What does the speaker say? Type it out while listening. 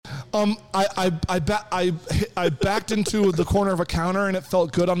I backed into the corner of a counter and it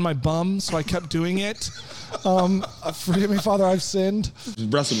felt good on my bum, so I kept doing it. Forgive me, Father, I've sinned.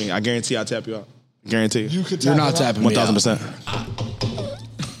 Just wrestle me. I guarantee I'll tap you out. Guarantee. You could. You're not tapping me 1,000%.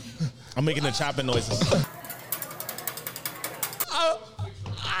 I'm making the chopping noises.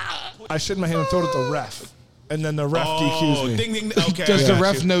 I shake my hand and throw it at the ref, and then the ref DQs me. Ding, ding. Okay. Does the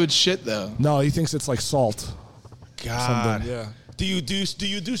ref know it's shit though? No, he thinks it's like salt. God. Yeah. Do you do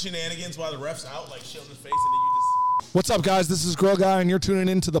shenanigans while the ref's out, like shield his face, and then you just? What's up, guys? This is Grill Guy, and you're tuning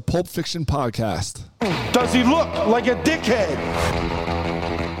into the Pulp Phiction podcast. Does he look like a dickhead?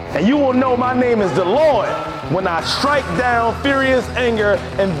 And you will know my name is the Lord when I strike down furious anger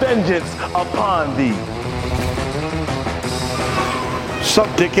and vengeance upon thee. Sup,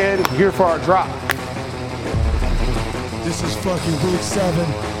 dickhead? Here for our drop. This is fucking week 7.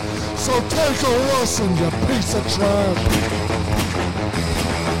 So take a listen, you piece of trash.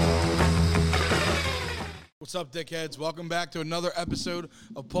 What's up, dickheads? Welcome back to another episode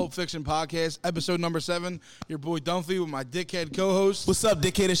of Pulp Phiction Podcast, episode number 7. Your boy Dunphy with my dickhead co-host. What's up,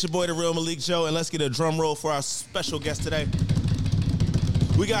 dickhead? It's your boy, the real Malik Joe, and let's get a drum roll for our special guest today.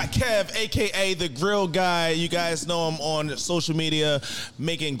 We got Kev, a.k.a. the Grill Guy. You guys know him on social media,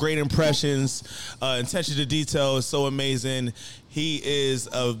 making great impressions. Attention to detail is so amazing. He is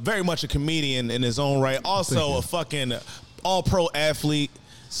very much a comedian in his own right. Also a fucking all-pro athlete.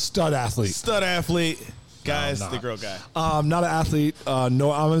 Stud athlete. Guys, No, I'm the not. Grill Guy. I'm not an athlete.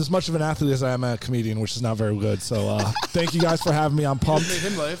 No, I'm as much of an athlete as I am a comedian, which is not very good. So thank you guys for having me. I'm pumped. Made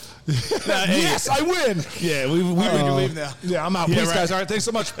him laugh. Yes, I win. Yeah, we can leave now. Yeah, I'm out. Yeah, Peace, right. guys. All right, thanks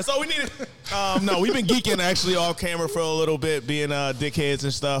so much. That's all we needed. No, we've been geeking actually off camera for a little bit, being dickheads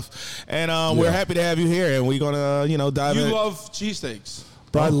and stuff. And we're happy to have you here, and we're gonna, dive in. You love cheesesteaks.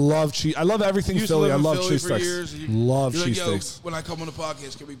 But I love cheese. I love everything You used Philly. to I live in love Philly cheese for steaks. years. Love You're like, cheese yo, steaks. when I come on the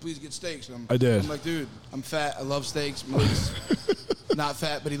podcast, can we please get steaks? And I did. I'm like, dude, I'm fat. I love steaks. Malik's not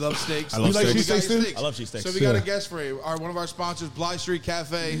fat, but he loves steaks. I love You like steaks. cheese steaks, too? I love cheese steaks. So we got a Yeah. guest for you. One of our sponsors, Bly Street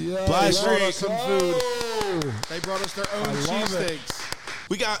Cafe. Yeah, Bly They Street. brought us some food. Oh. They brought us their own I love it. cheesesteaks.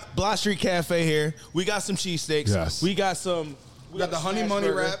 We got Bly Street Cafe here. We got some cheesesteaks. Yes. We got some. We got the honey smash money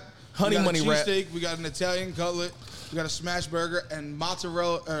burger. wrap. Honey we got money a wrap. cheesesteak. We got an Italian cutlet. We got a smash burger and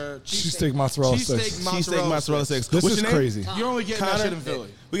mozzarella Cheesesteak mozzarella sticks. Cheesesteak mozzarella sticks. This What's is your name? crazy. You only get that Connor? shit in Philly.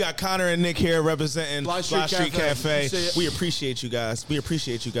 We got Connor and Nick here representing Bly Bly Street Street Cafe. Cafe. You see it? We appreciate you guys.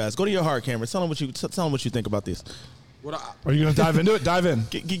 Go to your hard camera. Tell them what you think about this. Are you going to dive into it? Dive in.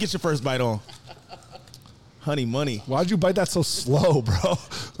 Get your first bite on. Honey money. Why'd you bite that so slow, bro? That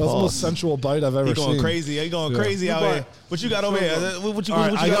was the most sensual bite I've ever You seen. going crazy? You going crazy out here? What you got over here? What you All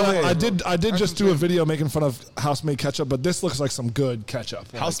right, got over here? I did just do a video making fun of house-made ketchup, but this looks like some good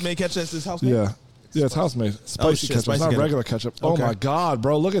ketchup. House-made ketchup? Is this house-made? Yeah. Yeah, it's house-made. Spicy shit, ketchup. spicy It's not ketchup. regular ketchup. Okay. Oh, my God,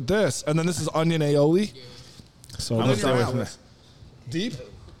 bro. Look at this. And then this is onion aioli. So I'm gonna stay away from that. Deep?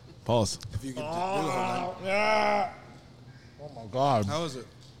 Pause. If you could do the whole thing. Oh, my God. How is it?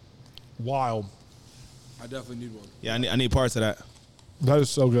 Wild. I definitely need one. Yeah, I need parts of that. That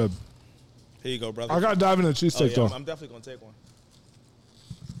is so good. Here you go, brother. I got to dive into the Oh, cheesesteak, yeah, though. I'm definitely gonna take one.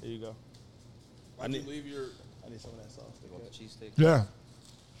 Here you go. I need leave your. I need some of that sauce. You want the cheesesteak? Yeah.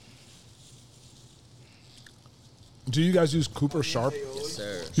 Do you guys use Cooper Sharp? Yes,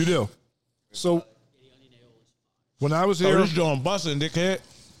 sir. You do. So when I was here, this joint busting, dickhead.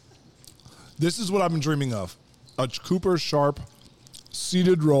 this is what I've been dreaming of: a Cooper Sharp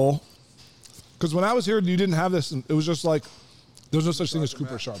seeded roll. Because when I was here, you didn't have this. And it was just like there's no such thing as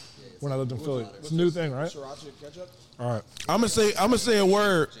Cooper Sharp when I lived in Philly. It's a new thing, right? Sriracha ketchup? All right. I'm gonna say a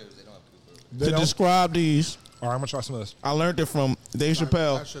word They to don't? describe these. All right, I'm gonna try some of this. I learned it from Dave That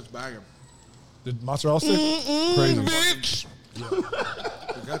Chappelle. shit's bagging. The mozzarella stick, crazy. Bitch.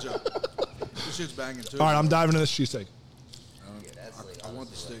 The ketchup. This shit's banging too. All right, I'm diving into this cheesesteak. I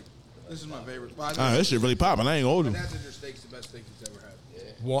want the steak. This is my favorite. This shit really popping. I ain't gonna hold My him. dad said your steak's the best steak he's ever had.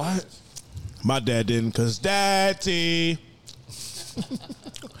 What? My dad didn't, cause Daddy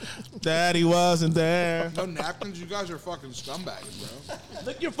wasn't there. No napkins. You guys are fucking scumbags, bro.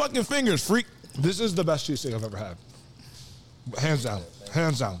 Lick your fucking fingers, freak. This is the best cheesesteak I've ever had. Hands down.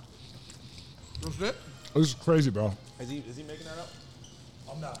 Hands down. What's it? This is crazy, bro. Is he making that up?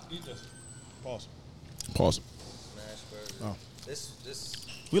 I'm not. Eat this. Pause. Smash burger. Oh. This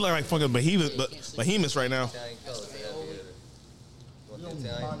We like fucking behemoths right now. Italian color. They have the other. Want the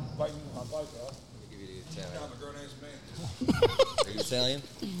Italian? Biting my bite, bro. Let me give you the Italian. I'm a grown ass man. Are you Italian?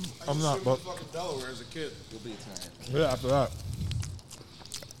 I'm not, I but was fucking Delaware as a kid. You'll be Italian. yeah, after that.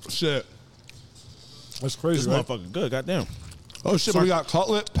 Shit. That's crazy, This right? motherfucker good, goddamn. Oh shit, So we got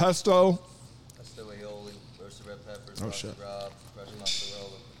cutlet, pesto. Pesto aioli, roasted red peppers, Oh, roasted shit. Rob, fresh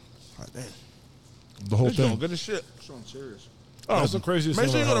mozzarella. The whole This one thing. good as shit. This one's serious. Oh, That's the craziest Make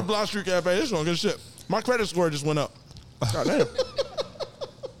thing sure you I've go to heard. Block Street Cafe. This one good as shit. My credit score just went up. God damn.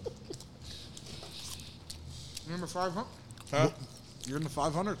 Remember 500? Huh? You're in the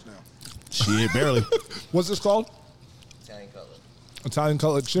 500s now. Shit, barely. What's this called? Italian cutlet. Italian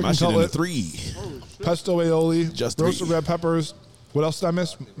cutlet, chicken My shit in the cutlet, 3. pesto aioli, Just roasted 3. red peppers. What else did I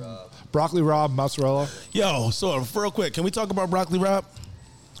miss? Broccoli rabe, mozzarella. Yo, so real quick, can we talk about broccoli wrap?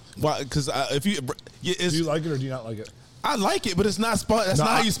 Why? Because if you, it's, Do you like it or do you not like it? I like it, but it's not. That's No,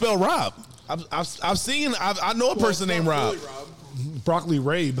 not how you spell Rob. I've seen. I know a person named Rob. Broccoli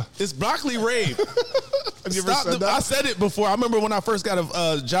rabe. It's broccoli rabe. Have you ever Stop said the- that? I said it before. I remember when I first got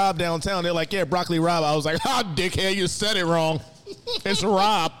a job downtown. They're like, "Yeah, broccoli Rob." I was like, "Ah, dickhead, you said it wrong. It's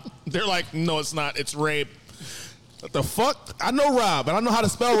Rob." They're like, "No, it's not. It's rabe." What the fuck? I know Rob, and I know how to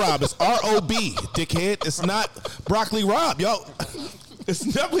spell Rob. It's R-O-B, dickhead. It's not broccoli Rob, yo. It's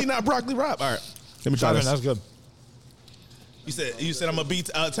definitely not broccoli Rob. All right, let me try this. That's good. You said I'm gonna be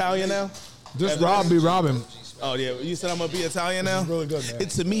Italian now. Just Rob be robbing. Oh yeah, you said I'm gonna be Italian now. Really good, man.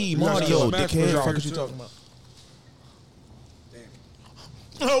 It's a me, got Mario, some mashed dickhead. potatoes. Fuck what you talking about?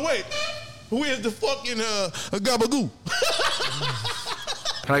 Oh wait, where's the fucking gabagoo?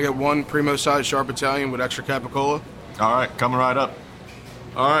 Can I get one primo size sharp Italian with extra capicola? All right, coming right up.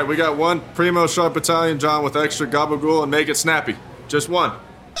 All right, we got one Primo Sharp Italian John with extra gabagool and make it snappy. Just one.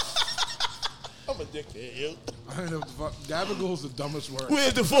 I'm a dickhead, yo. I don't know what the fuck. Gabagool's the dumbest word.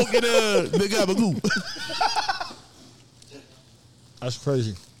 Where's the fucking the gabagoo? That's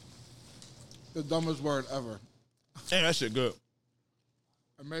crazy. The dumbest word ever. Damn, that shit good.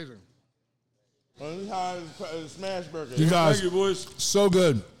 Amazing. Well, this is how it's smash burger. You guys, Thank you, boys. so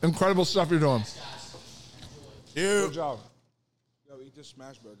good. Incredible stuff you're doing. Yeah. Good job. Yo, eat this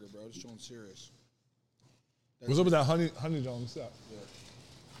smash burger, bro. This one's serious. What's up with that honey dog stuff?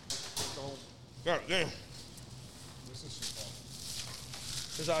 God damn.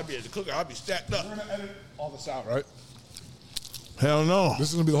 This I'll be at the cooker. I'll be stacked up. We're gonna edit all this out, right? Hell no. This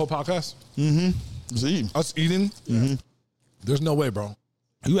is gonna be the whole podcast. See, Us eating. Mm-hmm. There's no way, bro.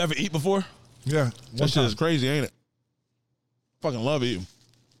 you ever eat before? Yeah. That shit is crazy, ain't it? Fucking love eating.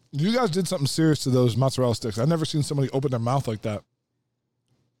 You guys did something serious to those mozzarella sticks. I've never seen somebody open their mouth like that.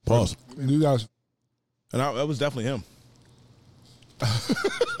 Pause. You guys. And that was definitely him.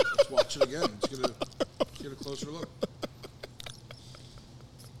 Let's watch it again. Let's get a closer look.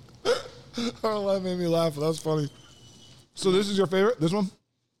 Oh, that made me laugh. That's funny. So this is your favorite? This one?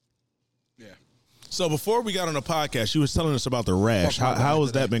 Yeah. So before we got on the podcast, you was telling us about the rash. Fuck my How God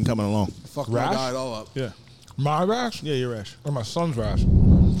has that been coming along? Fuck Rash? my diet all up. Yeah. My rash? Yeah, your rash. Or my son's rash?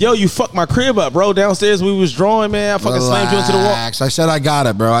 Yo, you fucked my crib up, bro. Downstairs we was drawing, man. I fucking slammed you into the wall. Relax. I said I got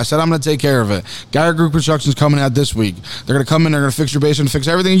it, bro. I said I'm going to take care of it. Garrett Group Construction's coming out this week. They're going to come in. They're going to fix your basement, fix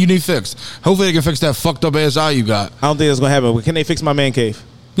everything you need fixed. Hopefully they can fix that fucked up ASI you got. I don't think that's gonna happen. But can they fix my man cave?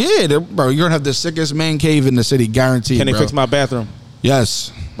 Yeah, bro. You're going to have the sickest man cave in the city, guaranteed, Can they bro. fix my bathroom,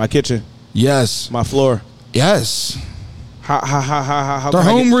 Yes. my kitchen, Yes. my floor? Yes. How They're can I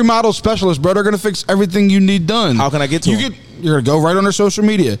home get- remodel specialists, bro. They're going to fix everything you need done. How can I get to you them? You're going to go right on their social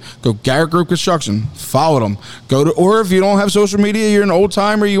media. Go Garrett Group Construction. Follow them. Or if you don't have social media, you're an old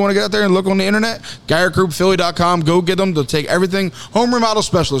timer, you want to get out there and look on the internet, GarrettGroupPhilly.com. Go get them. They'll take everything. Home remodel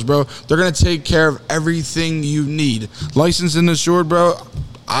specialists, bro. They're going to take care of everything you need. Licensed and insured, bro.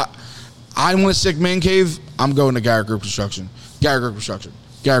 I want a sick man cave. I'm going to Garrett Group Construction. Garrett Group Construction.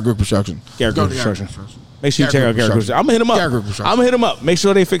 Garrett Group Construction. Garrett Go Group to Garrett Construction. Make sure you check Garrett out Group Garrett Group. Construction. I'm gonna hit him up. Garrett Group Construction. I'm gonna hit him up. Make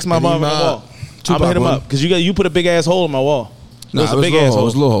sure they fix my Hit him bottom of my up. wall. I'm gonna hit him Tupac, up because you put a big ass hole in my wall. No, It was a big little ass hole. It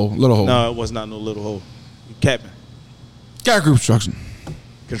was a hole. little hole. No, it was not no little hole. You capping. Garrett Group Construction.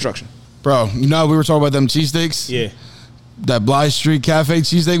 Construction. Bro, you know we were talking about them cheesesteaks? Yeah. That Blythe Street Cafe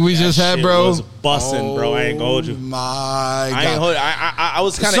cheesesteak we just had, Shit bro. was busting, bro. I ain't gonna hold you. My I ain't God. hold. I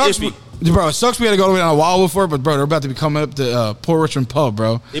was kind of Sucks, iffy. bro, it sucks we had to go down a while before, but bro, they're about to be coming up to Port Richmond Pub,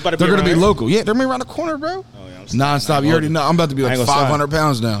 bro. They about to be They're gonna be around here? local. Yeah, they're gonna be around the corner, bro. Oh, yeah, I'm Non-stop. You already know. I'm about to be I like ain't gonna 500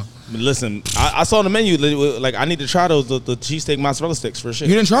 pounds now. Listen, I saw on the menu like I need to try those the cheesesteak mozzarella sticks for shit.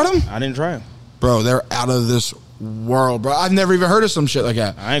 You didn't try them? I didn't try them. Bro, they're out of this world, bro. I've never even heard of some shit like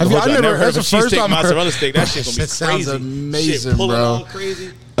that. I ain't gonna hold you. I never heard of a that's the first cheesesteak time I heard- mozzarella steak. That shit gonna be Shit sounds crazy. amazing, shit pulling bro. on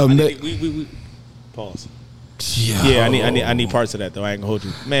crazy. Ama- We pause. Yo. Yeah, I need parts of that though. I ain't gonna hold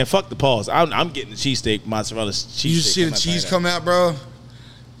you, man. Fuck the pause. I'm getting the cheesesteak mozzarella cheesesteak. You just see the cheese come out, bro?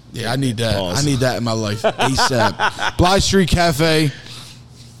 Yeah, I need that. Pause. I need that in my life ASAP. Blythe Street Cafe.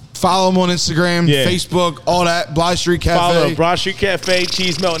 Follow them on Instagram, Yeah. Facebook, all that. Blythe Street Cafe. Follow Broad Street Cafe,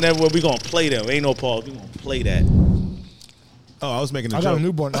 cheese melting everywhere. We gonna play them. Ain't no pause. We gonna play that. Oh, I was making a I got joke. a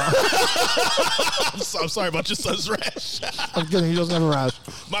newborn now. I'm sorry about your son's rash. I'm kidding. He doesn't have a rash.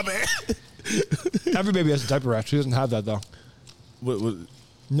 My bad. Every baby has a diaper rash. He doesn't have that though. What, You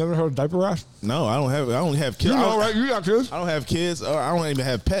never heard of diaper rash? no, I don't have. I don't have kids. You know, right? You got kids? I don't have kids. Or I don't even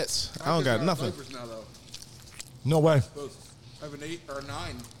have pets. I don't got Kids are nothing. diapers now, though. No way. Both. I have an 8 or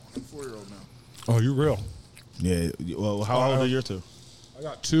 9 and 4-year-old now. Oh, you real? Yeah. Well, how old are your two? I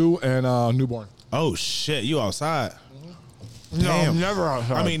got 2 and newborn. Oh shit! You outside? No, Damn. I'm never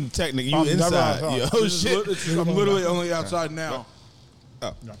outside. I mean, technically, you I'm never inside. outside. Yeah, oh This is shit! I'm literally only outside now.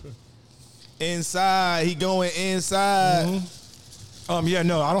 Inside. He going inside. Yeah,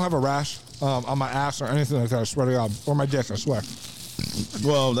 no, I don't have a rash on my ass or anything like that. I swear to God, or my dick. I swear.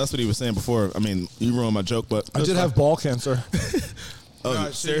 Well, that's what he was saying before. I mean, you ruined my joke, but I did have ball cancer. Oh, No, I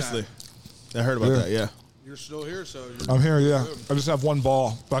seen seriously? I heard about Yeah. that. Yeah. You're still here, so you're I'm here, yeah. I just have one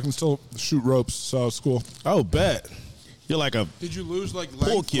ball, but I can still shoot ropes, so it's cool. Oh, bet. You're like a Did you lose like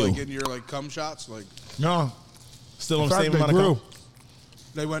Pool length, cue. like in your like cum shots? Like No, still on in the fact, same they amount grew.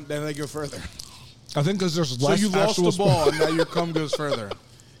 of. then they go further. I think because there's So less you lost actual the ball, and now your cum goes further.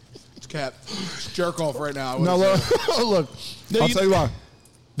 It's cap. It's jerk off right now. I No, wouldn't look, say. look. I'll tell you what.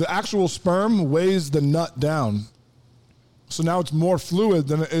 The actual sperm weighs the nut down, so now it's more fluid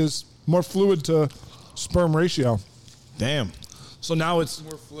than it is more fluid to sperm ratio. Damn. So now it's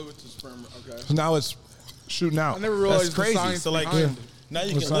More fluid to sperm. Okay. shooting out. I never realized That's the crazy. science So like, behind now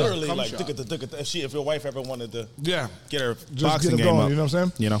you What's can that? literally Cum like shot. if your wife ever wanted to Yeah, get her just boxing get it game going. up, You know what I'm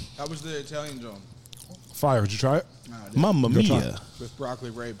saying? you know. That was the Italian zone. Fire. Did you try it? Nah, I didn't. Mamma Good try. mia. With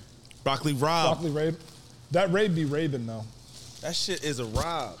broccoli rabe. Broccoli Rob. Broccoli rabe. That rabe be rabin though. That shit is a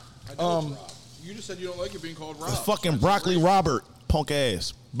Rob. I know it's Rob. You just said you don't like it being called Rob. Fucking Broccoli Robert, punk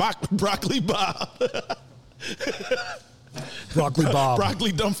ass. Broccoli Bob. Broccoli Bob.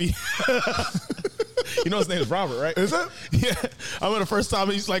 Broccoli Dunphy. You know his name is Robert, right? Is it? Yeah. I remember the first time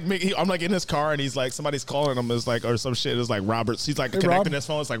he's like, I'm like in his car and he's like, somebody's calling him, is like, or some shit. It's like Robert's. He's like Hey, connecting Rob. his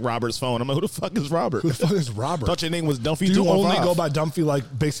phone. It's like Robert's phone. I'm like, who the fuck is Robert? Who the fuck is Robert? Thought your name was Dunphy. Do you only 215. go by Dunphy, like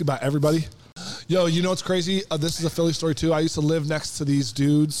basically by everybody? Yo, you know what's crazy? This is a Philly story too. I used to live next to these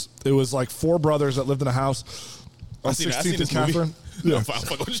dudes. It was like 4 brothers that lived in a house on I seen 16th and this movie. Catherine. No, Yeah. fuck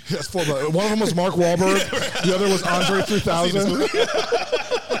with you. Yes, 4 brothers. One of them was Mark Wahlberg. The other was Andre 3000.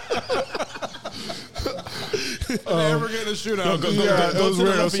 Did they ever get in a shootout? Go Yeah, it was to the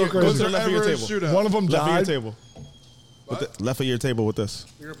weird. It left was of so your- go crazy. to the left of your Ever table. shootout? One of them Left of your died. table. Left of your table with this.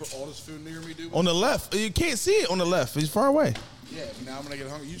 You're gonna put all this food near me, dude? On the left. You can't see it on the left. He's far away. Yeah, now I'm gonna get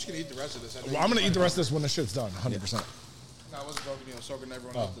hungry. You just gonna eat the rest of this. I know Well, I'm you- going to eat the rest of this when the shit's done, 100%. No, I wasn't talking to you. I was talking to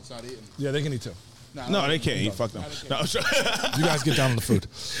everyone else that's not eating. Yeah, they can eat too. Nah, No, they can't eat. Fuck them. No, You guys get down on the food.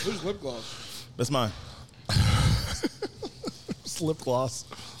 Who's lip gloss? that's mine. Lip gloss.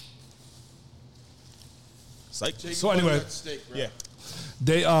 Psych. Take So one of anyway- that steak, bro. Yeah.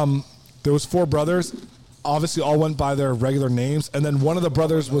 They there was 4 brothers. Obviously, all went by their regular names, and then one of the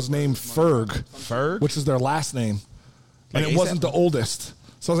brothers was named Ferg, which is their last name, and Like it wasn't A$AP? the oldest.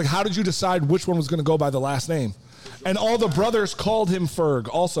 So I was like, "How did you decide which one was going to go by the last name?" And all the brothers called him Ferg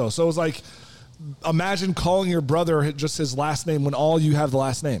also. So it was like, imagine calling your brother just his last name when all you have the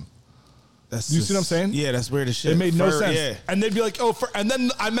last name. That's You see what I'm saying? Yeah, that's weird as shit. It made no Ferg, sense. Yeah. And they'd be like, "Oh," and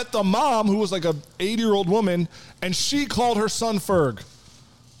then I met the mom who was like a 80-year-old woman, and she called her son Ferg.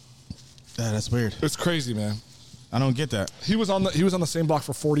 Yeah, that's weird. It's crazy, man. I don't get that. He was on the same block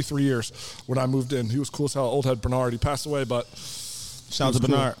for 43 years when I moved in. He was cool as hell. Old head Bernard. He passed away, but Shout out to was cool.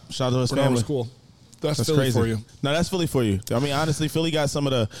 Bernard. Shout out to his Bernard family. was cool. That's That's Philly crazy for you. No, that's Philly for you. I mean, honestly, Philly got some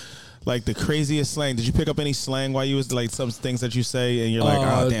of the the craziest slang. Did you pick up any slang while you was like some things that you say and you're like,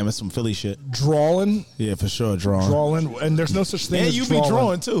 oh damn, it's some Philly shit. Drawing, Yeah, for sure, drawing. and there's no such thing And as you drawing. be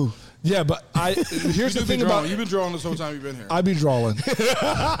drawing too. Yeah, but here's the thing about You've been drawing this whole time you've been here. I be drawing.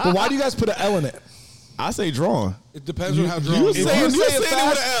 But why do you guys put an L in it? I say drawing. It depends on how you drawn say you it- are. you say it with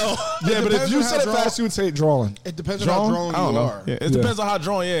fast. an L. Yeah, but if depends you on said how it drawn- fast, you would say it drawing. It depends on how drawn I don't you know. are. Yeah, it depends on how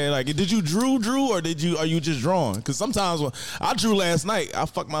drawn. Yeah, like did you drew, or are you just drawing? Because sometimes when I drew last night, I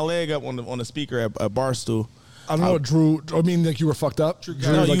fucked my leg up on the speaker at Barstool. I don't know what drew. I mean, like you were fucked up. Drew,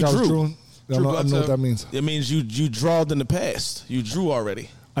 No, like you I was drew. drewing. I don't know what Bledsoe. that means. It means you drawed in the past. You drew already.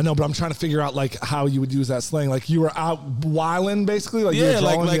 I know, but I'm trying to figure out like how you would use that slang. Like you were out wilding, basically. Like you were Yeah,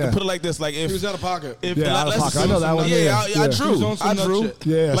 drawing, like yeah. put it like this. Like if He was out of pocket. If Yeah, out of let's pocket. I assume know that some- one, Yeah, yeah. I Yeah. He was drew. on some I nut drew. shit.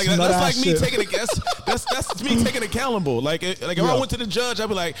 Yeah, like some that's nut like ass me shit. taking a guess. That's me taking accountable. Like if Yeah. I went to the judge, I'd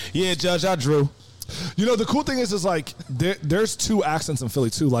be like, yeah, judge, I drew. You know, the cool thing is like there's 2 accents in Philly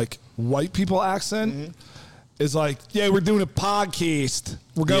too. Like white people accent is like, yeah, we're doing a podcast.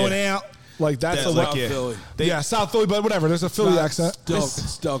 We're going Yeah. out. Like that's That's a like, yeah. Philly. Yeah, South Philly, but whatever. There's a Philly accent.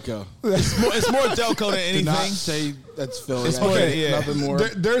 It's Delco. It's more Delco than Do not anything. say that's Philly. It's That's okay, yeah. Nothing more.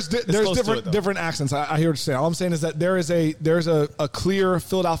 There's close to it, though. different accents. I hear what you're saying. All I'm saying is that there's a clear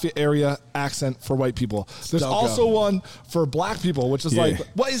Philadelphia area accent for white people. There's Delco. also one for black people, which is Yeah. like,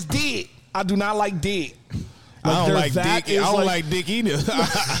 what is dick? I do not like dick. I don't there's like that dick. is I don't like dick either. I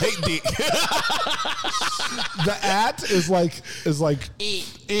hate dick. The at is like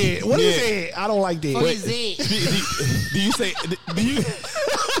what is it? I don't like dick. Do you say? Do you?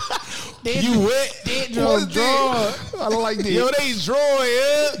 You wet? What is dick? I don't like dick. Yo, they draw,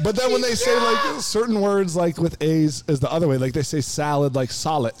 yeah. But then when they say like certain words like with A's is the other way. Like they say salad like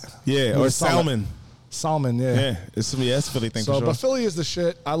solid. Yeah, or salmon. Salmon, yeah. Yeah, it's a Philly thing So, for sure. but Philly is the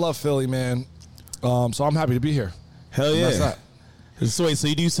shit. I love Philly, man. So I'm happy to be here. Hell And yeah. that's that. So wait, so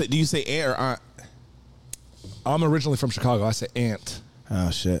do you say aunt or aunt? I'm originally from Chicago. I say aunt. Oh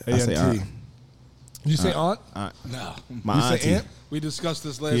shit, I say aunt. A-N-T. You say aunt? Aunt. No. My You auntie. say aunt? We discussed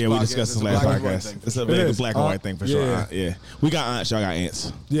this last Yeah, podcast. we discussed this It's a last black and white podcast. thing for It's a sure. very is. black and white thing for sure. Yeah. Aunt, yeah, we got aunts. Y'all got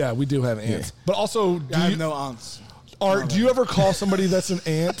aunts. Yeah, we do have aunts. But also, I have no aunts. do you ever call somebody that's an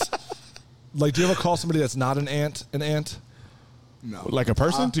aunt? Like, do you ever call somebody that's not an aunt an aunt? No. Like a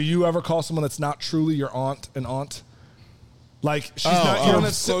person? Do you ever call someone that's not truly your aunt an aunt? Like, she's Oh, not oh. your Someone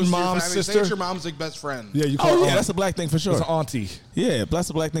that's close to your mom's family. Say sister? it's your mom's like best friend. Yeah, you call Oh her yeah, aunt. that's a black thing for sure. It's an auntie. Yeah, that's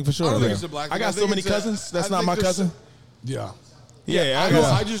a black thing for sure. I don't think Yeah. it's a black I thing. I got so think many it's a- cousins. That's I not think my there's- cousin. Yeah.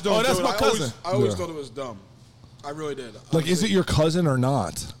 Yeah, I just don't. Oh, that's do it. my cousin. I always Yeah. thought it was dumb. I really did. Like, is it your cousin or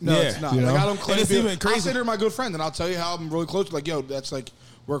not? No, Yeah. it's not. You Like, know? I don't claim And it's to be- even I'll crazy. say they're my good friend, and I'll tell you how I'm really close. Like, yo, that's like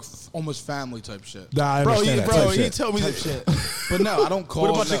we're almost family type shit. Nah, I Bro, understand you, that. bro, Type you shit. told me that shit. But no, I don't call.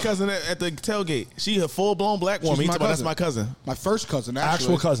 What about no. your cousin at the tailgate? She a full blown black woman. She's You my talking about that's cousin. my cousin. My first cousin, actually.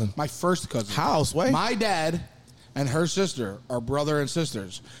 Actual cousin. My first cousin. How, Sway? My dad and her sister are brother and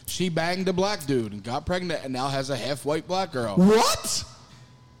sisters. She banged a black dude and got pregnant, and now has a half white black girl. What?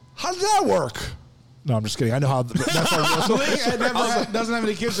 How did that work? No, I'm just kidding. I know how. That's our real story. Doesn't have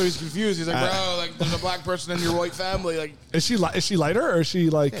any kids, so he's confused. He's like, bro, like there's a black person in your white family. Like, Is she lighter or is she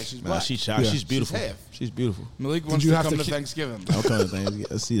like? yeah, she's Nah, black. she's shy. Yeah. She's beautiful. She's half. She's beautiful. Malik wants you to have come to to keep- Thanksgiving. I'll come to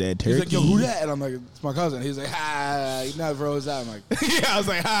things. I see that turkey. He's like, yo, who that? And I'm like, it's my cousin. He's like, you know, bro, who's that? I'm like, Yeah, I was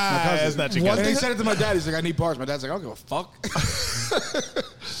like, hi, that's not your and he cousin. said it to my dad. He's like, I need parts. My dad's like, I don't give a fuck.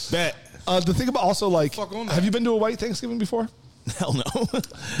 Bet. The thing about also like, Fuck on that. have you been to a white Thanksgiving before? Hell no.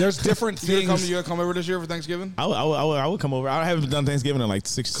 There's different You things. gonna come over this year for Thanksgiving? I would come over. I haven't done Thanksgiving in like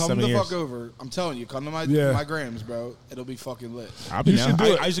 6, Come 7 the years. fuck over. I'm telling you, come to my Yeah. my grams, bro. It'll be fucking lit. I'll be You down. should do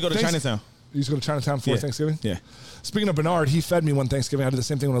it. I used to go to Thanks- Chinatown. You used to go to Chinatown for Yeah. Thanksgiving? Yeah. Speaking of Bernard, he fed me one Thanksgiving. I did the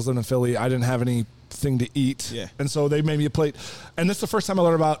same thing when I was living in Philly. I didn't have anything to eat. Yeah. And so they made me a plate. And this is the first time I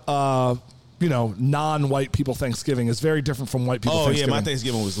learned about, non-white people Thanksgiving. It's very different from white people Oh yeah, Thanksgiving. my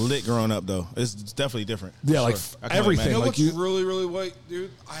Thanksgiving was lit growing up though. It's definitely different. Yeah, like I can only everything. You know imagine. Like what's you, really, really white,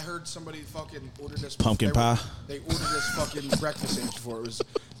 dude? I heard somebody fucking order this Pumpkin they pie? They ordered this fucking breakfast sandwich before.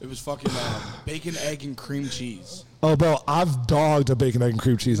 It was fucking bacon, egg, and cream cheese. oh, bro, I've dogged a bacon, egg, and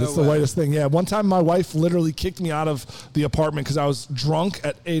cream cheese. No It's the way. whitest thing. Yeah, one time my wife literally kicked me out of the apartment because I was drunk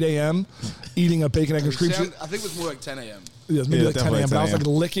at 8 a.m. eating a bacon, egg, and cream cheese. I think it was more like 10 a.m. Yeah, maybe Yeah, like 10 definitely a.m. But I was 10 like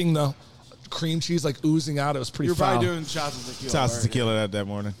licking the cream cheese, like oozing out. It was pretty You were foul. probably doing shots of tequila. Shots of right? tequila that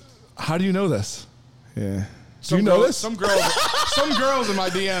morning. How do you know this? Yeah. Do you know girl- this? Some girls in my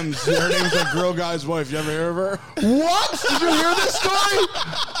DMs. Her name's like Girl Guy's wife. You ever hear of her? What? Did you hear this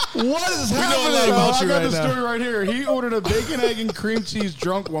story? What is know a happening? lot about I you got right the now. story right here. He ordered a bacon, egg, and cream cheese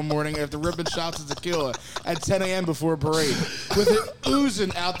drunk one morning after ripping shots of tequila at 10 a.m. before a parade. With it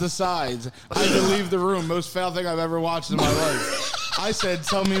oozing out the sides. I had to leave the room. Most foul thing I've ever watched in my life. I said,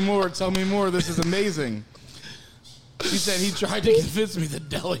 tell me more. This is amazing. He said he tried to convince me the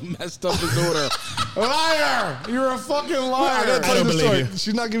deli messed up his order. Liar! You're a fucking I gotta liar. tell you don't the believe story. you.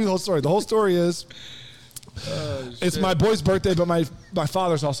 She's not giving me the whole story. The whole story is it's my boy's birthday, but my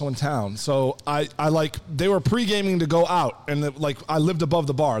father's also in town. So I like they were pre-gaming to go out, and I lived above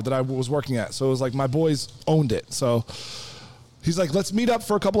the bar that I was working at. So it was like my boys owned it. So he's like, let's meet up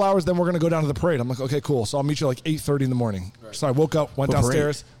for a couple hours, then we're gonna go down to the parade. I'm like, okay, cool. So I'll meet you like 8:30 in the morning. So I woke up, went What parade?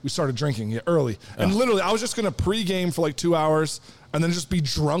 downstairs, we started drinking early, and literally I was just gonna pre-game for like 2 hours and then just be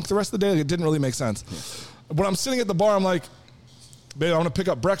drunk the rest of the day. Like, it didn't really make sense. When I'm sitting at the bar, I'm like, babe, I want to pick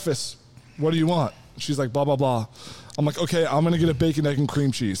up breakfast. What do you want? She's like, blah, blah, blah. I'm like, okay, I'm going to get a bacon, egg, and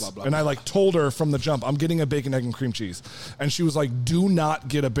cream cheese. And I like told her from the jump, I'm getting a bacon, egg, and cream cheese. And she was like, do not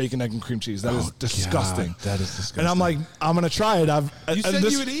get a bacon, egg, and cream cheese. That is disgusting. God, that is disgusting. And I'm like, I'm going to try it. You said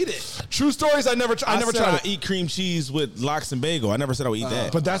you would eat it. True stories, I never tried I it. eat cream cheese with lox and bagel. I never said I would eat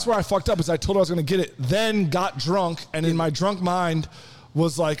that. But that's where I fucked up is I told her I was going to get it, then got drunk. And in my drunk mind,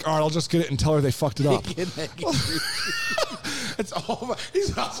 was like, all right, I'll just get it and tell her they fucked it up. It's all.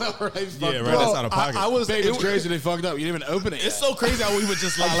 He's also right. Yeah, right. That's out of pocket. I was. Bacon's crazy. They fucked up. You didn't even open it. It's so crazy how we would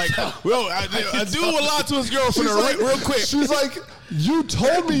just like well, a dude would lie to his girlfriend real quick. She's like, you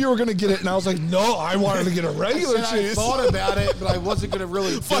told me you were gonna get it, and I was like, no, I wanted to get a regular I cheese. thought about it, but I wasn't gonna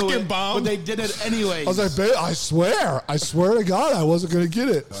really do Fucking it, bomb. But they did it anyway. I was like, babe, I swear to God, I wasn't gonna get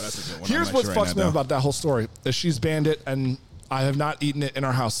it. that's a good one. Here's I'm what not sure fucks right me now, up about that whole story: is she's banned it, and I have not eaten it in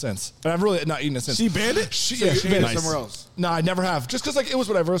our house since. And I've really not eaten it since. She banned it? She So yeah, you she ate banned it it somewhere else. No, I never have. Just because like it was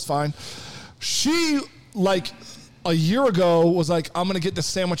whatever, it was fine. She like a year ago was like, I'm gonna get this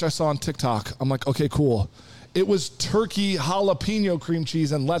sandwich I saw on TikTok. I'm like, okay, cool. It was turkey, jalapeno cream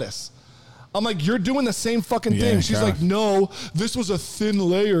cheese, and lettuce. I'm like, you're doing the same fucking Yeah, thing. She's God. like, no, this was a thin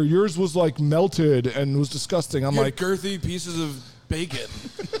layer. Yours was like melted and was disgusting. I'm You like, had girthy pieces of bacon.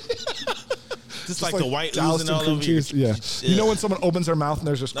 Just like the white doused oozing in all cream over cheese. you. Yeah. You know when someone opens their mouth and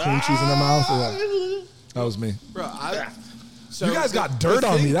there's just cream cheese in their mouth? Yeah. That was me. Bro, so You guys the- got dirt the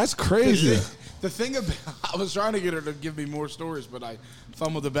on thing- me. That's crazy. The thing about, I was trying to get her to give me more stories, but I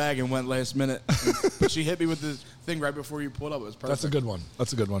fumbled the bag and went last minute. But she hit me with the thing right before you pulled up. It was perfect. That's a good one.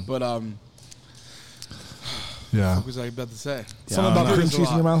 That's a good one. But Yeah. what was I about to say? Something about cream There's a cheese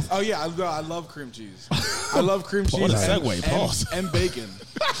in your lot. mouth? Oh yeah, I love cream cheese. I love cream cheese. What a and- segue, pause. and bacon.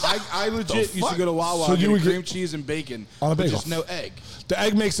 I legit used to go to Wawa So and you get would cream get- cheese and bacon On a with bagel. just no egg. The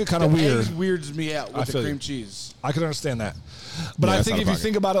egg makes it kind The of weird. egg weirds me out I with the feel you. cream cheese. I can understand that. But Yeah, I it's think out if of you pocket.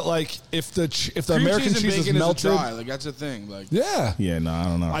 think about it, like if the Cream American cheese cheese and is bacon melted, dry. Like that's a thing. Like yeah. Yeah, no, I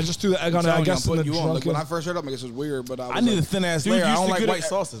don't know. I just threw the egg on it. I telling you, guess I'm in the putting you on. Like, when I drunken. first heard up, I guess it was weird, but I need a thin ass Dude layer. I used don't to like get white it-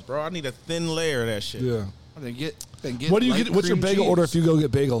 sauces, bro. I need a thin layer of that shit. Yeah. Then get What do you light get? What's your cream bagel cheese. order if you go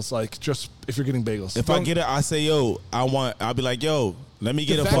get bagels? Like just if you're getting bagels. If I get it, I say, yo, I'll be like, yo, let me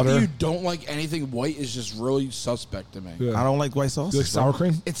get The a fact butter. that you don't like anything white is just really suspect to me. Yeah. I don't like white sauce. You like sour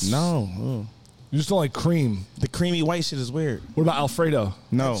cream? It's No. You just don't like cream. The creamy white shit is weird. What about Alfredo?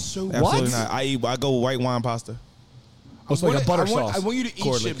 No. so- absolutely What? not. I go white wine pasta. Oh, it's like a butter I want, sauce. I want you to eat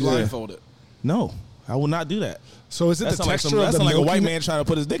Cordless. shit blindfolded. No. I will not do that. So is it That the sounds like, texture of that the sound like a white milky- man trying to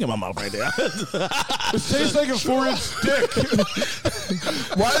put his dick in my mouth right there. It tastes like a 4-inch dick.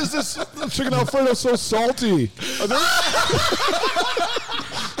 Why is this chicken Alfredo so salty? Like,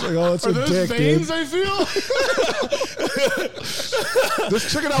 oh, it's Are a those dick, veins dude. I feel?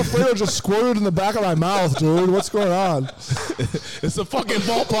 This chicken Alfredo just squirted in the back of my mouth, dude. What's going on? It's a fucking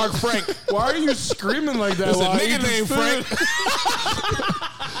ballpark Frank. Why are you screaming like that? It's a while I nigga eat this named food? Frank.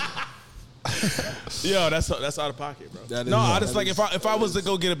 Yo, that's out of pocket, bro. That is- No, I that just like is- if I was to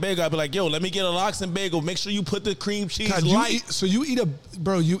go get a bagel, I'd be like, yo, let me get a lox and bagel. Make sure you put the cream cheese God, light. you eat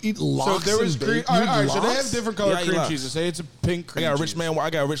you eat So lox there was and cream. bacon? All You right, eat so they have lox? different colored Yeah, I eat cream lox. cheeses. Say it's a pink I cream got a cheese.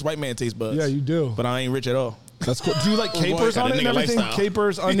 rich white man taste buds. Yeah, you do. But I ain't rich at all. That's cool. Do you like capers Got on a it and nigga everything? lifestyle.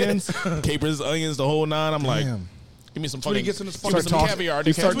 Capers, onions. Capers, onions, the whole nine. I'm like, Damn. give me some when fucking, he gets in his give me fucking some talk- caviar.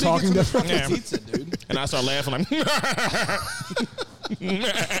 you dickhead. start That's what he talking gets in different. his fucking pizza, dude. And I start laughing like,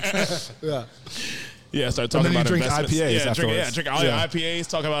 Yeah. yeah, I start talking then you about drink investments. IPAs Yeah, afterwards. drink all Yeah. your IPAs,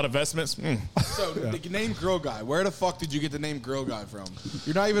 talk about investments. So the name Grill Guy. Where the fuck did you get the name Grill Guy from?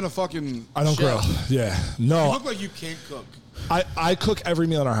 You're not even a fucking. I don't chef. grill. Yeah. You No. look like you can't cook. I cook every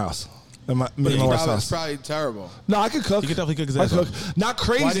meal in our house. In my wife's It's house. probably terrible. No, I could cook. You could definitely cook his I ass cook. off. Not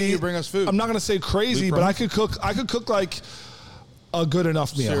crazy. Why didn't you bring us food? I'm not gonna say crazy, but I could cook. I could cook like a good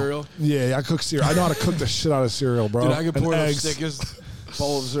enough meal. Cereal? Yeah, I cook cereal. I know how to cook the shit out of cereal, bro. Dude, I could And pour the eggs. sickest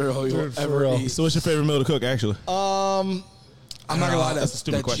bowl of cereal you'll Dude, for ever real. eat. So what's your favorite meal to cook, actually? I'm not gonna lie. That's a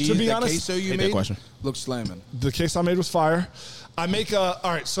stupid question. To be that honest, queso you hate that made question. looks slamming. The case I made was fire. I make all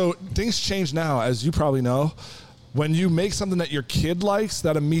right, so things change now, as you probably know. When you make something that your kid likes,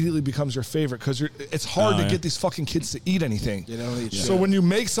 that immediately becomes your favorite because it's hard to yeah. get these fucking kids to eat anything. Yeah, they don't eat So shit. when you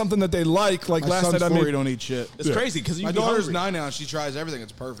make something that they like My last son's night I 4, he made. don't eat shit. It's crazy because you My be daughter's hungry. 9 now. She tries everything.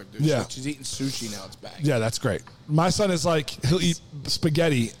 It's perfect, dude. Yeah. She's eating sushi now. It's back. Yeah, that's great. My son is like, he'll eat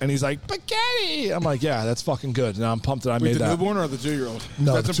spaghetti, and he's like, spaghetti. I'm like, yeah, that's fucking good. Now I'm pumped that I Wait, made the that. newborn or the 2-year-old?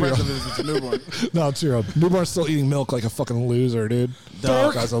 No, That's the 2-year-old. impressive if it's a newborn. No, 2-year-old. Newborn's still eating milk like a fucking loser, dude.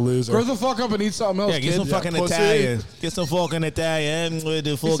 That guy's a loser. Grow the fuck up and eat something else, Yeah, get kid. some fucking Pussy. Italian. Get some fucking Italian with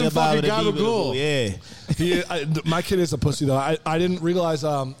the fucking fucking baba gabagool. Yeah. My kid is a pussy though. I didn't realize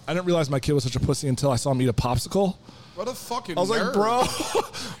my kid was such a pussy until I saw him eat a popsicle. What a fucking I was like, nerd. bro. I was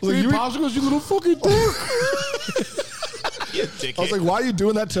You like, eat you eat- popsicles, you little fucking dick. I was like, why are you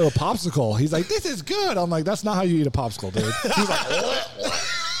doing that to a popsicle? He's like, this is good. I'm like, that's not how you eat a popsicle, dude. He's like,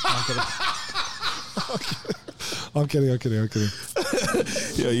 I'm kidding.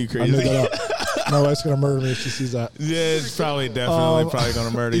 Yo, you I crazy. made that up. My wife's gonna murder me if she sees that. Yeah, it's probably definitely probably gonna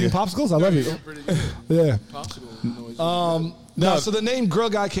murder Eating you. popsicles? I love you. Pretty good. Yeah. Popsicle noise. No, so the name Grill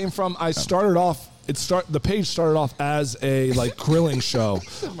Guy came from. I started off. The page started off as a like grilling show.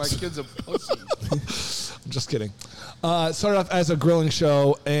 My kid's a pussy. I'm just kidding. It started off as a grilling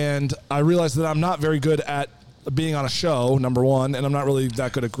show, and I realized that I'm not very good at being on a show, number one, and I'm not really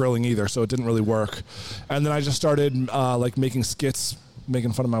that good at grilling either, so it didn't really work. And then I just started like making skits,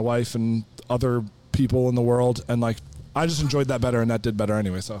 making fun of my wife and other people in the world, and like I just enjoyed that better, and that did better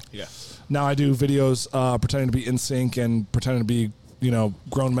anyway. So Yeah. now I do videos pretending to be in sync and pretending to be,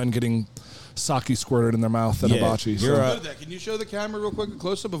 grown men getting sake squirted in their mouth and Yeah. hibachi. You're So- a- Good at that. Can you show the camera real quick a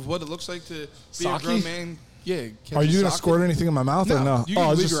close up of what it looks like to be a Sake? grown man? Yeah. Are you gonna squirt anything in my mouth or no? You can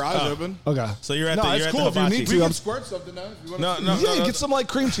it's leave just- your eyes open. Okay. So you're at No, the it's you're cool at if the you hibachi. need We to. can squirt something now. If you want No, Yeah, get some like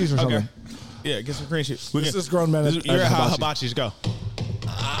cream cheese or something. Okay. Yeah, get some cream cheese. This is grown men at You're at hibachi. hibachis. Go.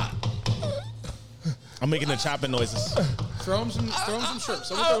 I'm making the chopping noises. Throw him some shrimp.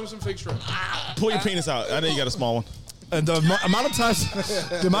 Someone throw him some fake shrimp. Pull your penis out. I know you got a small one. And the amount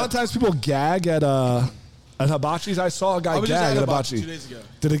of times people gag at hibachis, I saw a guy I was just gag at at hibachi hibachi. 2 days ago.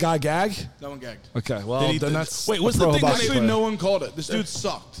 Did a guy gag? No one gagged. Okay, well Did he- then that's wait, what's a the pro thing that hibachi Actually, player. no one called it. This dude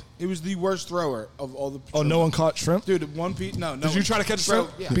sucked. He was the worst thrower of all the. Oh, no one caught shrimp. Dude, one piece. No. Did you try to catch shrimp?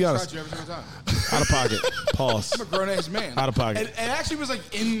 Yeah, Be I honest. tried to every single time. Out of pocket. Pause. I'm a grown ass man. Out of pocket. And it actually was like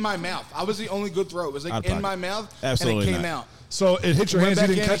in my mouth. I was the only good throw. It was Out like of in pocket. my mouth, Absolutely and it came not. out. So it hit your Went hands,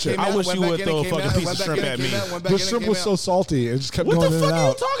 you back didn't in, catch it it. came I out, wish went you back would in, throw it a came fucking out, piece went of back shrimp in, it at came me. out, went back The in, it shrimp came was out. so salty, it just kept What going the in fuck and are you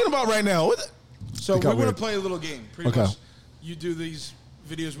out. talking about right now? So It got we want weird. to play a little game. Pretty Okay. much. You do these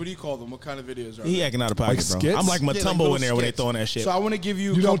videos. What do you call them? What kind of videos are He they? acting out of pocket, Like bro. skits? I'm like Yeah, Matumbo little in there when they skits. throwing that shit. So I want to give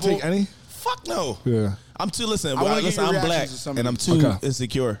you. You a don't couple, take any? Fuck no. Yeah. I'm too listen. I wanna get Listen, your I'm black reactions to some and of I'm these. too Okay.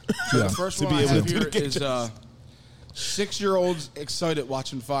 insecure. The Yeah. first To one be I able have to here get is jokes. 6-year-olds excited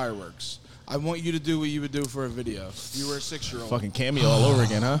watching fireworks. I want you to do what you would do for a video. If you were a 6-year-old. Fucking cameo all over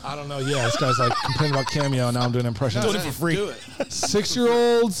again, huh? I don't know. Yeah, this guy's like complaining about Cameo, and now I'm doing impressions. Doing it for free. Do it.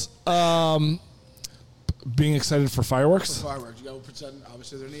 6-year-olds being excited for fireworks. Fireworks. You got to pretend.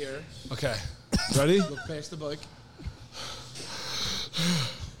 Obviously, they're in the air. Okay. Ready? Look past the bike.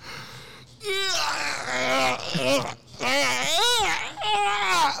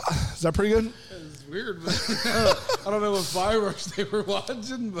 Is that pretty good? It's weird, but I don't know what fireworks they were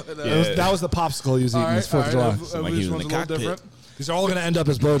watching, but That was the popsicle he was eating this 4th of July. Like he was in the cockpit. These are all going to end up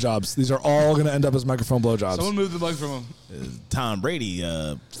as blowjobs. These are all going to end up as microphone blowjobs. Someone move the mic from him. Tom Brady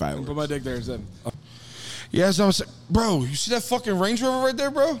Put fireworks. my dick there instead. Yeah, so I was like, bro, you see that fucking Range Rover right there,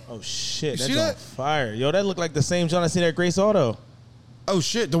 bro? Oh shit, that's see on that? fire. Yo, that looked like the same John I seen at Grace Auto. Oh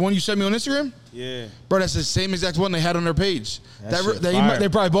shit, the one you sent me on Instagram? Yeah. Bro, that's the same exact one they had on their page. That shit They fire.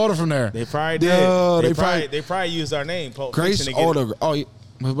 probably bought it from there. They probably did. Yo, they probably used our name, Pulp Grace Fiction. to get- Auto. Oh, yeah.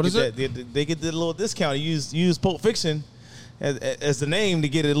 What is get it? that- They get the little discount. Use Pulp Fiction as the name to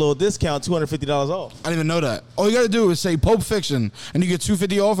get a little discount, $250 off. I didn't even know that. All you got to do is say Pulp Fiction, and you get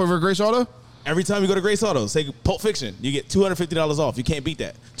 $250 off over Grace Auto. Every time you go to Grace Auto, say Pulp Fiction, you get $250 off. You can't beat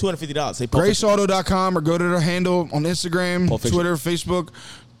that. $250. Say Pulp Fiction. GraceAuto.com or go to their handle on Instagram, Pulp Fiction. Twitter, Facebook.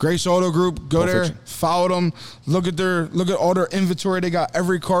 Grace Auto Group. Go Pulp there, Fiction. follow them. Look at all their inventory. They got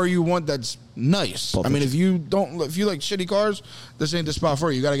every car you want. That's nice. Pulp I mean, Fiction. if you like shitty cars, this ain't the spot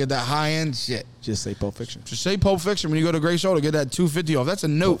for you. You got to get that high end shit. Just say Pulp Fiction. Just say Pulp Fiction when you go to Grace Auto. Get that $250 off. That's a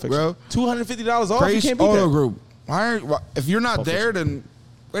note, bro. $250 off. You Grace can't beat Auto that. Group. If you're not there, then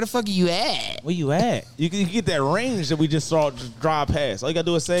where the fuck are you at? Where you at? You can get that range that we just saw just drive past. All you gotta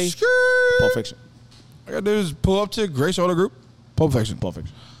do is say Skirt. Pulp Fiction. All I gotta do is pull up to Grace Auto Group. Pulp Fiction. Pulp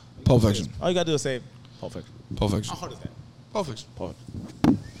Fiction. Pulp Fiction. All you gotta do is say Pulp Fiction. Pulp Fiction. How hard is that? Pulp Fiction. Pulp.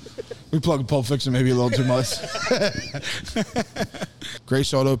 We plugged Pulp Fiction maybe a little too much.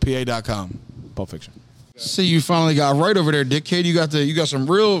 GraceAutoPA.com. Pulp Fiction. See, you finally got right over there, dickhead. You got some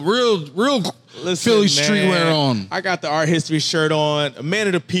real Philly streetwear on. I got the art history shirt on. A man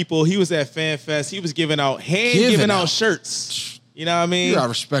of the people. He was at Fan Fest. He was giving out giving out shirts. You know what I mean? You gotta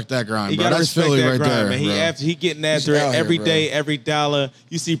respect that grind, You bro. gotta That's respect Philly that right grind, there, man. bro. He getting after He's it out here, every bro. day, every dollar.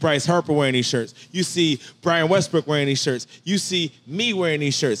 You see Bryce Harper wearing these shirts. You see Brian Westbrook wearing these shirts. You see me wearing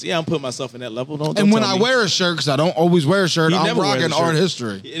these shirts. Yeah, I'm putting myself in that level. Don't And when tell I me. wear a shirt, because I don't always wear a shirt, He I'm never wears rocking a shirt. art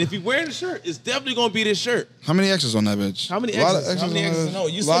history. And if you're wearing the shirt, it's definitely gonna be this shirt. How many X's on that bitch? How many A lot of X's? How many on X's? that- No,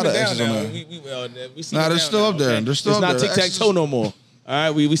 you a lot slimming of down X's on now. there. We slimming Nah, they're down still now, up there. okay? They're still it's up not there. tic-tac-toe X's. no more. All right,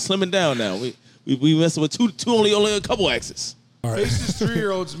 we slimming down now. We messing with two only a couple X's. Faces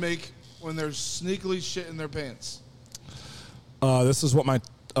 3-year-olds make when they're sneakily shitting their pants. This is what my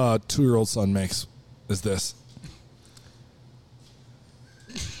 2-year-old son makes. Is this?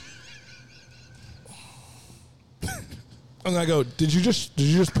 I'm gonna go. Did you just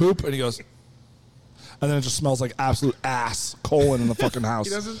poop? And he goes. And then it just smells like absolute ass colon in the fucking house.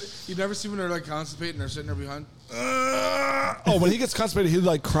 You never see when they're like constipated and they're sitting there behind. Oh Oh, when he gets constipated, he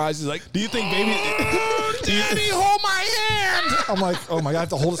like cries. He's like, Do you think baby? Daddy, hold my hand. I'm like, oh my God, I have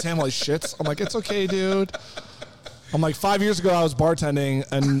to hold his hand while he shits. I'm like, it's okay, dude. I'm like, 5 years ago, I was bartending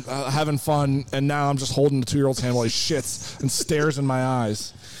and having fun, and now I'm just holding the 2-year-old's hand while he shits and stares in my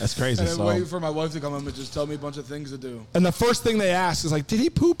eyes. That's crazy. And then So waiting for my wife to come home and just tell me a bunch of things to do. And the first thing they ask is like, did he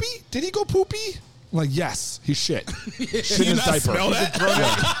poopy? Did he go poopy? I'm like, yes, he shit. Shit in his diaper. smell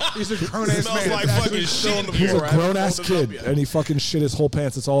that? He's a grown-ass Smells man. like That's fucking actually shit on the He's a floor. I haven't grown-ass folded it up kid, yet. and he fucking shit his whole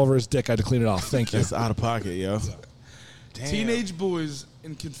pants. It's all over his dick. I had to clean it off. Thank you. It's out of pocket, yo. Damn. Teenage boys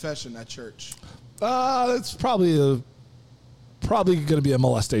in confession at church. That's probably going to be a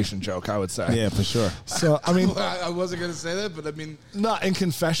molestation joke, I would say. Yeah, for sure. So, I mean, I wasn't going to say that, but I mean, not in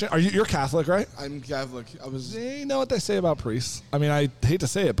confession. You're Catholic, right? I'm Catholic. I was, You know what they say about priests. I mean, I hate to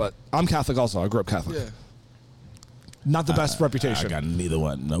say it, but I'm Catholic also. I grew up Catholic. yeah. Not the best reputation. I got neither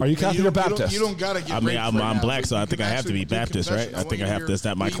one. Nope. Are you Catholic or Baptist? You don't got to get I mean, raped I'm right now, black, but so I you think can I have to be actually do Baptist, right? confession. I think I have to. Is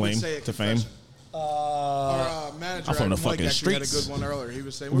that my what you would claim say at to fame? confession. Our manager I'm from the Mike, fucking actually had a streets. good one earlier. He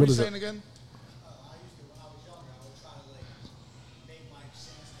was saying, What what were you is it? saying again?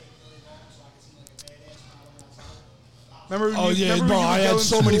 Remember Oh, yeah, remember bro. when you I would go had in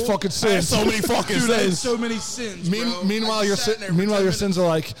so many school? fucking sins. so many fucking Dude, I had sins. so many sins, bro. Meanwhile, I your just sat there for 10 your minutes. sins are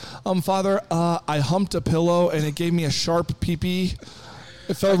like, Father, I humped a pillow and it gave me a sharp pee-pee.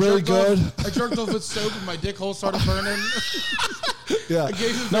 It felt really good. I jerked off with soap and my dick hole started burning. Yeah. I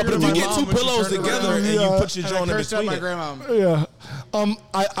gave his No, finger but to if you my get mom two when she pillows turned together around. and you put your And joint I in cursed out between my it. grandma. Yeah.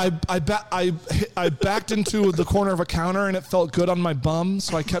 I backed into the corner of a counter and it felt good on my bum,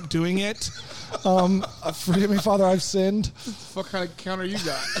 so I kept doing it. Forgive me, Father, I've sinned. What kind of counter you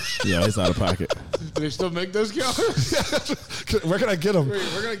got? Yeah, it's out of pocket. Do they still make those counters? Where can I get them? Wait,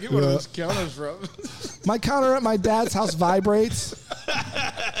 we're gonna get one of those counters from. My counter at my dad's house vibrates.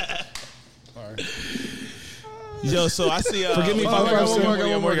 Yo, so I see. Forgive me if I'm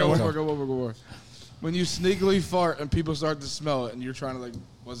One more. When you sneakily fart and people start to smell it, and you're trying to like,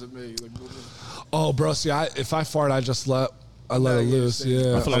 was it me? Like, Oh, bro, see, if I fart, I just let it loose.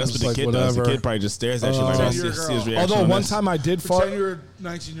 Yeah, I feel like I'm that's just what the kid does. The whatever. kid probably just stares at you like, Pretend see you're a his girl. reaction. Although on one this. time I did fart. pretend you're a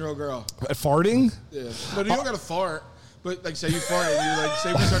 19-year-old girl. Farting? Yeah, but you don't gotta fart. But like, say you fart and you like,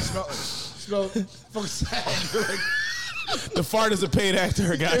 say we start smell fucking sad. You're like, The fart is a paid actor,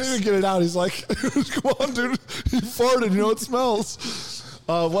 I didn't guys. even get it out. He's like, come on, dude. You farted. You know it smells.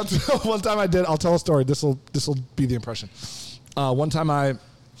 One time I did. I'll tell a story. This will be the impression. One time it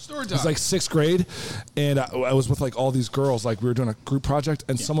story time. was like 6th grade, and I was with like all these girls. Like we were doing a group project,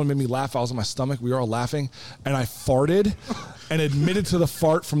 and someone made me laugh. I was on my stomach. We were all laughing, and I farted, and admitted to the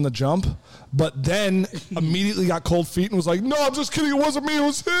fart from the jump. But then immediately got cold feet and was like, "No, I'm just kidding. It wasn't me. It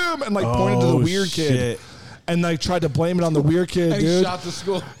was him." And like pointed to the weird kid. And I tried to blame it on the weird kid, and dude. shot the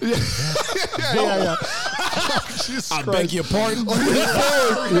school. Yeah. Jesus I Christ. beg your pardon. Yeah.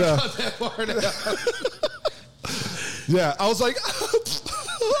 That part out. Yeah, I was like,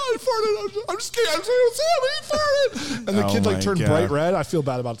 I farted. I'm just kidding. I'm saying it's him. He farted. And the Oh kid like my turned God. bright red. I feel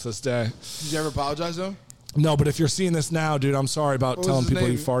bad about it to this day. Did you ever apologize to him? No, but if you're seeing this now, dude, I'm sorry about What was telling his people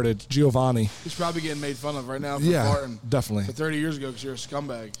name? you farted. Giovanni. He's probably getting made fun of right now for Yeah, farting. definitely. But 30 years ago, because you're a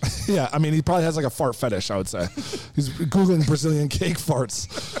scumbag. Yeah, I mean, he probably has like a fart fetish, I would say. He's Googling Brazilian cake farts.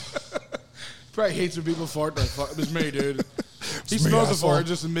 Probably hates when people fart. Like, fuck, it was me, dude. He me, smells the asshole. fart,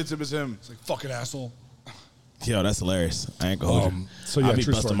 just admits it was him. Like, fucking asshole. Yo, that's hilarious. I ain't gonna hold you. so yeah, I be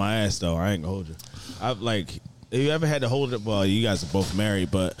true busting story. my ass though. I ain't gonna hold you. I've like, if you ever had to hold it? Well, you guys are both married,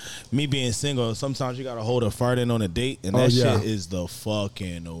 but me being single, sometimes you gotta hold a fart in on a date, and that yeah. shit is the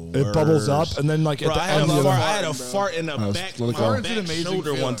fucking worst. It bubbles up, and then like Bro, at the I had end a of the fart. I had a fart in the was back, really my cool. Fart's an back amazing shoulder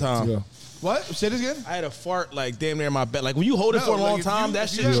feeling. one time. Yeah. What? Say it again? I had a fart like damn near my back. Like when you hold it for a like, long if time, you- that if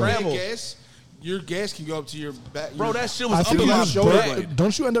shit you have bad travels. Gas, your gas can go up to your back. Bro, that shit was I up think in you my just shoulder back. blade.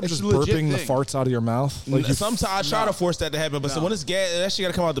 don't you end up It's just a legit burping the thing. farts out of your mouth? Like you, Sometimes I try to force that to happen, but so when it's gas, that shit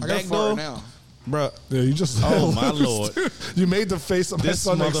gotta come out the I got back a fart door. now. Bro, yeah, you just Oh, my Lord. You made the face of my this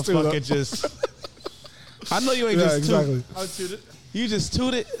son next to motherfucker it. just. I know you ain't Yeah, just exactly. I toot it. You just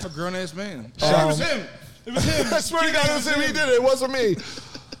tooted. A grown ass man. Um, it was him. It was him. I swear to God, it was him. He did it. It wasn't me.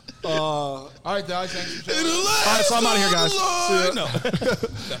 All right, Dodge. Thanks for showing up. All right, so I'm out of here, guys. See ya. No.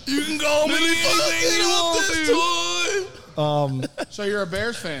 You can call me anything you want to. So you're a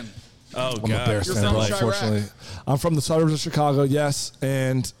Bears fan. Oh, I'm a Bears You're fan, from bro, Chirac. unfortunately. I'm from the suburbs of Chicago, yes,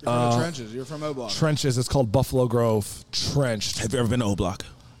 and You're from the trenches. You're from O-Block. trenches. It's called Buffalo Grove. Trenched. Have you ever been to O-Block?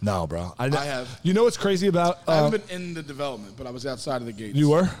 No, bro. I have. You know what's crazy about? I haven't been in the development, but I was outside of the gates. You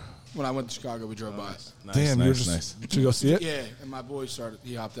were? When I went to Chicago, we drove by. Damn, you were just to go see it. Yeah, and my boy started.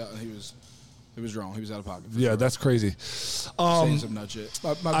 He hopped out, and he was wrong. He was out of pocket. Yeah, that's crazy. saying some nut shit.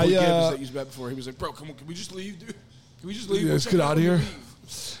 My boy Gibbs that used to bet before. He was like, "Bro, come on, can we just leave, dude?" Can we just leave? Yeah, let's get out of here.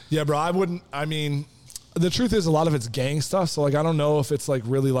 Yeah, bro. I wouldn't. I mean, the truth is, a lot of it's gang stuff. So like, I don't know if it's like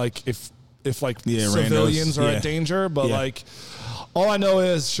really like if like civilians randos. are at danger. But like, all I know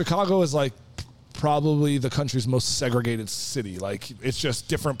is Chicago is like probably the country's most segregated city. Like, it's just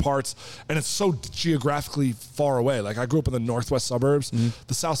different parts, and it's so geographically far away. Like, I grew up in the northwest suburbs.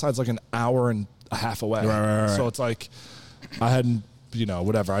 The south side's like an hour and a half away. Right. So it's like I hadn't,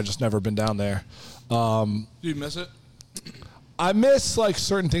 whatever. I just never been down there. Do you miss it? I miss like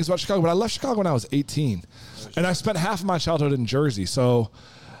certain things about Chicago, but I left Chicago when I was 18, and I spent half of my childhood in Jersey. So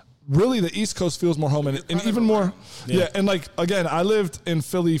really, the East Coast feels more home, and even more. Yeah, and like again, I lived in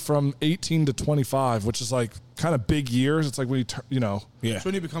Philly from 18 to 25, which is like kind of big years. It's like when you turn, Yeah. It's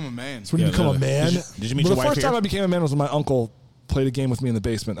when you become a man. it's when you become a man. Did you meet But your the wife first here? time I became a man was when my uncle played a game with me in the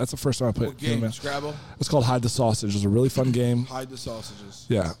basement. That's the first time I played. What game? Man. Scrabble? It's called Hide the Sausage. It was a really fun game. Hide the sausages.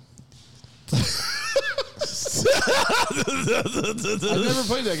 Yeah. I've never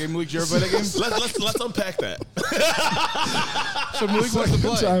played that game. Malik, did you ever play that game? Let's unpack that. So Malik wants to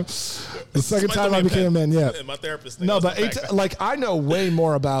play. The second time I became a man, yeah. My therapist. No, but I know way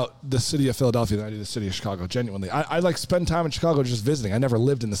more about the city of Philadelphia than I do the city of Chicago. Genuinely, I like spend time in Chicago just visiting. I never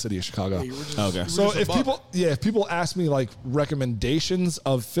lived in the city of Chicago. Okay. So if people ask me like recommendations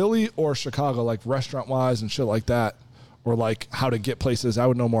of Philly or Chicago, like restaurant wise and shit like that, or like how to get places, I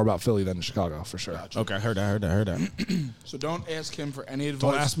would know more about Philly than Chicago for sure. Okay, I heard that. So don't ask him for any advice.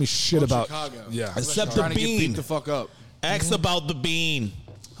 Don't ask me shit on about Chicago. Yeah. Except Trying the to get beat bean. the fuck up. Ask about the bean.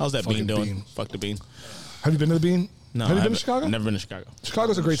 How's that Fucking bean doing? bean. Fuck the bean. Have you been to the Bean? No, Have you I been to haven't. Chicago? I've never been to Chicago.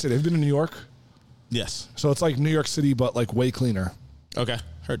 Chicago's a great city. Have you been to New York? Yes. So it's like New York City, but like way cleaner. Okay,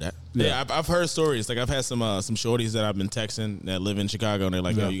 heard that. Yeah. Yeah, I've heard stories. Like I've had some shorties that I've been texting that live in Chicago, and they're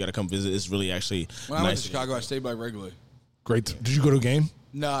like, "Yo, you got to come visit. It's really actually When I went nice." to Chicago, I stayed by regularly. Great. Did you go to a game?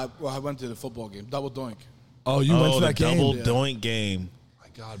 No, I went to the football game. Double doink. Oh, you went to the that game. double doink game. My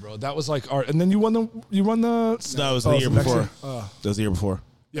God, bro, that was like our. And then you won the. No, it was the year next before. year? That was the year before.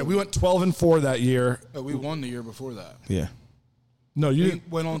 Yeah, we went 12-4 that year. We won the year before that. Yeah. No, you We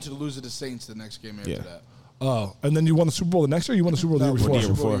didn't. went on to lose to the Saints the next game after Yeah. that. Oh, and then you won the Super Bowl the next year. You won the Super Bowl the year before. year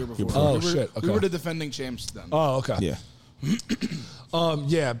before. Year before. Oh, We were- shit, okay. We were the defending champs then. Oh, okay. Yeah.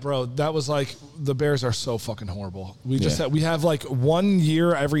 Yeah, bro, that was like the Bears are so fucking horrible. We just Yeah. we have like 1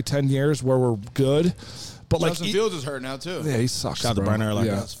 year every 10 years where we're good, but like Justin Fields is hurt now too. yeah, he sucks. Shout out to bro. Brian Urlacher.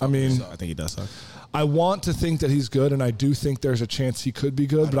 Yeah, That's I mean, I think he does suck. I want to think that he's good, and I do think there's a chance he could be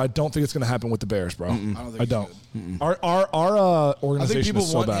good, but I don't think it's going to happen with the Bears, bro. I don't think I he's don't. good. Our I think organization people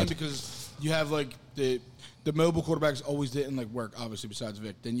is so want him bad. because you have like the mobile quarterbacks always didn't like work, obviously besides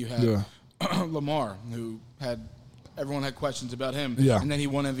Vic. Then you had Lamar, who everyone had questions about him. Yeah. And then he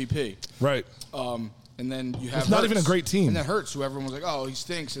won MVP. Right. And then you have It's not Hurts, even a great team. And then Hurts, who everyone was like, oh, he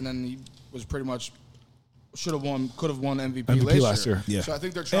stinks, and then he was pretty much could have won MVP last year. Yeah. So I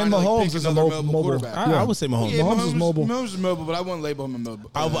think they're trying And to Mahomes pick is a another mobile. quarterback. I would say Mahomes. Yeah, Mahomes is mobile. Mahomes is mobile, but I wouldn't label him a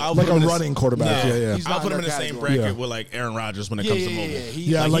mobile. I'll Like put a him in running quarterback. Yeah. He's I'll not put him in the their same category. bracket Yeah. with like Aaron Rodgers when it Yeah, comes yeah, to yeah, mobile. yeah. He,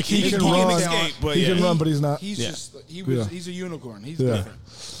 Yeah, like he can run. escape, but He yeah. can run, but he's not. He's Yeah. just Yeah. he's a unicorn. He's Yeah. different.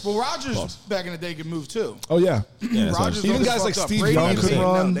 Well, Rodgers back in the day could move too. Oh yeah. Yeah, Rodgers Even always guys like fucked up. Steve Brady Young and could Cam,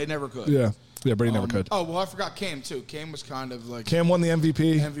 run. No, they never could. Yeah. Yeah, Brady never could. Oh well, I forgot Cam too. Cam was kind of like Cam won the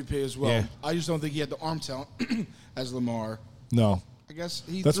MVP. MVP as well. Yeah. I just don't think he had the arm talent as Lamar. No. I guess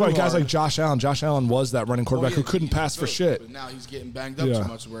he. That's threw why guys hard. like Josh Allen. Josh Allen was that running quarterback who couldn't he pass for both, shit. But now he's getting banged up Yeah. so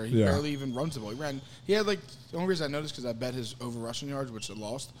much where he Yeah. barely even runs the ball. He had like the only reason I noticed because I bet his over rushing yards, which I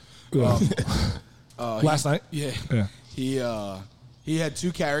lost. Yeah. Last night. Yeah. Yeah. He had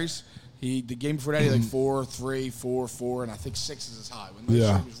 2 carries. The game before that, he had like 4, 3, 4, 4, and I think 6 is his high. When last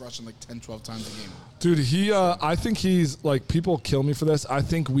year he was rushing like 10, 12 times a game. Dude, I think he's like, people kill me for this. I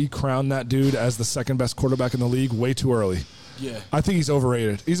think we crowned that dude as the second best quarterback in the league way too early. Yeah. I think he's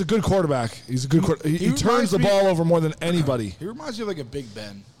overrated. He's a good quarterback. He's a good quarterback. He turns reminds the me- ball over more than anybody. He reminds me of like a Big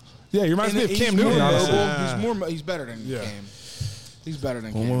Ben. Yeah, he reminds me of He's Cam more Newton, honestly. mobile. He's better than Yeah. Cam. He's better than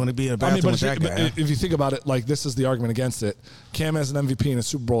I Cam. want to be in a I bathroom mean, but with that guy. if you think about it, like this is the argument against it. Cam has an MVP in a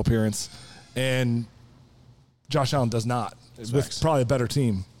Super Bowl appearance, and Josh Allen does not. With probably a better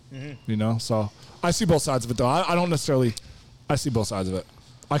team, you know. So I see both sides of it, though. I don't necessarily. I see both sides of it.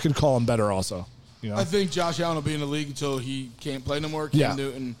 I could call him better, also. You know. I think Josh Allen will be in the league until he can't play no more. Cam Yeah.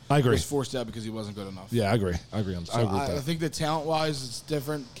 Newton I agree. was forced out because he wasn't good enough. Yeah, I agree. I agree with I that. think that talent-wise, it's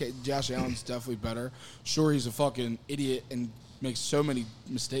different. Josh Allen's definitely better. Sure, he's a fucking idiot and makes so many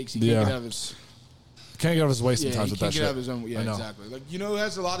mistakes. He can't Yeah. get out of his. Can't get out of his way Yeah, sometimes he with can't that get shit. out of his own. Yeah, I know. exactly. Like who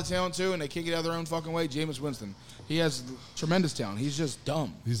has a lot of talent too, and they can't get out of their own fucking way. Jameis Winston. He has tremendous talent. He's just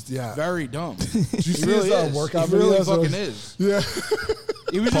dumb. He's very dumb. Did you He see really his is. workout He really videos? fucking is. Yeah.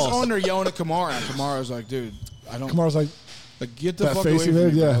 He was just on there yelling at Kamara, and Kamara was like, "Dude, I don't. Kamara's like, Like, get the that fuck face away he from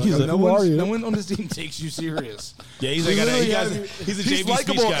made, me, yeah. bro. He's like, no who are you? No one on this team takes you serious. Yeah, he's He like literally he's had a he's JV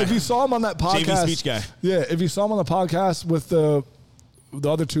likable. speech guy. If you saw him on that JV podcast, speech guy. Yeah, if you saw him on the podcast with the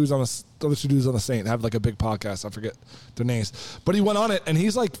other two dudes on the Saint have like a big podcast. I forget their names, but he went on it and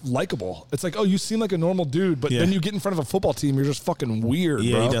he's like likable. It's like, oh, you seem like a normal dude, but then you get in front of a football team, you're just fucking weird.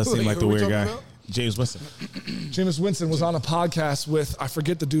 Yeah, bro. he does seem like the Who are we weird talking guy. about? James Winston. Jameis Winston was on a podcast with, I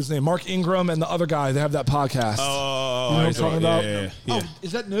forget the dude's name, Mark Ingram and the other guy. They have that podcast. Oh, You know what I'm talking about? Yeah. Oh,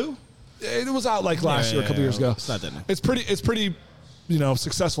 is that new? It was out like last year, a couple years ago. It's not that new. It's pretty,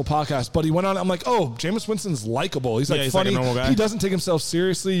 successful podcast. But he went on. I'm like, oh, Jameis Winston's likable. He's like he's like funny. a normal guy. He doesn't take himself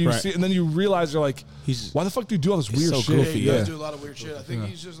seriously. You Right. see, and then you realize you're like, why the fuck do you do all this weird so shit? goofy, He yeah. does do a lot of weird shit. I think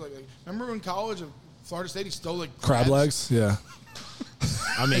he's just like remember in college at Florida State, he stole like Crab legs. Yeah.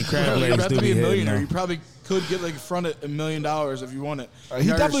 I mean, crab You legs have do to be a hitting, millionaire. though. You probably could get like fronted $1 million if you want it. He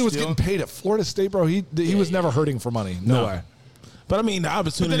definitely was getting paid at Florida State, bro. He was never hurting for money. No way. But I mean, the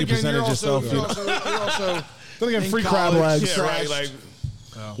opportunity percentage itself. You're also Then again, in free crab college, legs. Yeah, right. Like,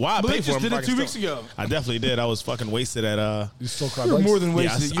 why I Malik paid for just him? did if I it can 2 weeks still- ago. I definitely did. I was fucking wasted at You stole crab You were legs. more than Yeah,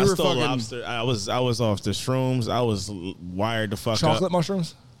 wasted. I You were stole fucking lobster. I was off the shrooms. I was wired to fuck Chocolate up.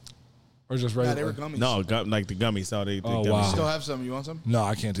 mushrooms, or just Yeah, regular? they were gummies. No, like the gummies. How they Oh, gummies. wow. Still have some. You want some? No,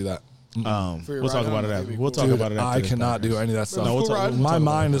 I can't do that. For your We'll talk ride about home, it that'd after. be We'll cool. talk Dude, about it after. I this cannot podcast. do any of that stuff. No, we'll talk- we'll My talk about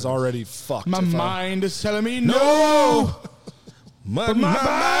mind it. is already fucked. My if I- mind is telling me no.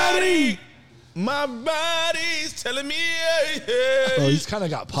 My body's telling me. Oh, he's kind of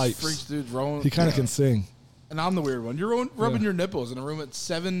got pipes. Freaks, dude, rolling. He kind of can sing. And I'm the weird one. You're rubbing your nipples in a room with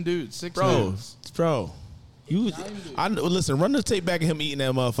 7 dudes, 6 Bro, dudes. Listen, run the tape back of him eating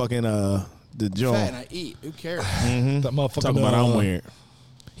that motherfucking the Fat joint. and I eat. Who cares? That motherfucker. Talking about I'm weird.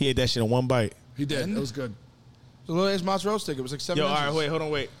 He ate that shit in one bite. He did. It was good. The little ass mozzarella stick. It was like 7 Yo, all inches. right, wait, hold on,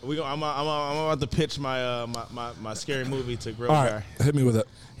 wait. I'm about to pitch my my scary movie to Grill All Guy. right, hit me with it.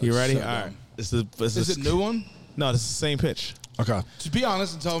 You ready? so All right. dumb. Is Is it a new one? No, this is the same pitch. Okay. Just be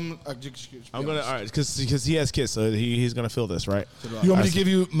honest and tell him. I'm gonna all right because he has kids, so he's gonna feel this, right? You want me to give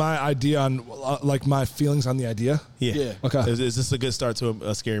you my idea on, like, my feelings on the idea? Yeah. Okay. Is this a good start to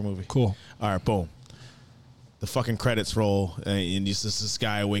a scary movie? Cool. All right, boom. The fucking credits roll, and it's just this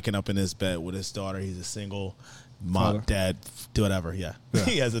guy waking up in his bed with his daughter. He's a single mom, Father. dad, do whatever. Yeah.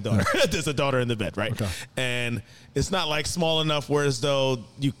 He has a daughter. There's a daughter in the bed, right? Okay. And it's not like small enough where as though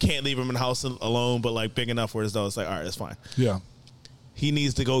you can't leave him in the house alone, but like big enough where as though it's like, all right, that's fine. Yeah. He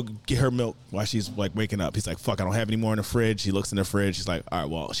needs to go get her milk while she's like waking up. He's like, fuck, I don't have any more in the fridge. He looks in the fridge. He's like, all right,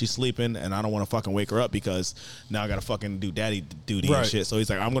 well, she's sleeping and I don't want to fucking wake her up because now I got to fucking do daddy duty Right. and shit. So he's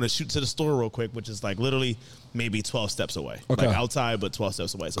like, I'm going to shoot to the store real quick, which is like literally maybe 12 steps away. Okay. Like outside, but 12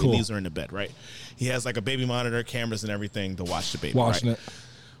 steps away. So Cool. he leaves her in the bed, right? He has like a baby monitor, cameras and everything to watch the baby. Watching right? it.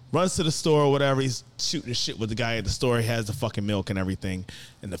 Runs to the store or whatever. He's shooting the shit with the guy at the store. He has the fucking milk and everything.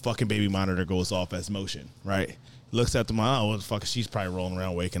 And the fucking baby monitor goes off as motion, right? Looks at the monitor. Oh, what the fuck? She's probably rolling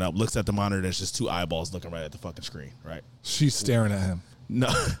around, waking up. Looks at the monitor. There's just 2 eyeballs looking right at the fucking screen, right? She's staring at him. No,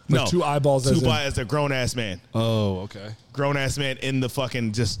 no. 2 eyeballs as 2 in- as a grown ass man. Oh, okay. Grown ass man in the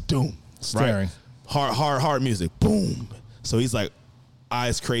fucking just doom. Staring. Right? Hard music. Boom. So he's like,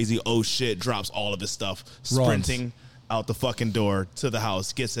 eyes crazy. Oh shit. Drops all of his stuff. Sprinting out the fucking door to the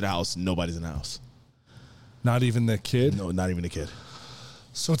house. Gets to the house. Nobody's in the house. Not even the kid? No, not even the kid.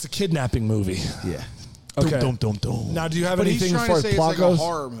 So it's a kidnapping movie. Yeah. Okay. Dum. Now, do you have But he's anything trying for to say it's plot like a goes?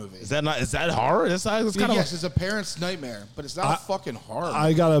 horror movie. Is that horror? That's kind of Yes, it's a parent's nightmare, but it's not a fucking horror.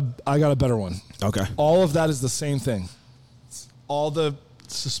 I got a better one. okay. All of that is the same thing. All the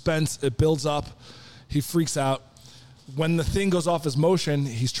suspense, it builds up. He freaks out. When the thing goes off his motion,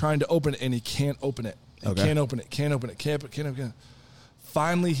 he's trying to open it and he can't open it. He Okay. can't open it.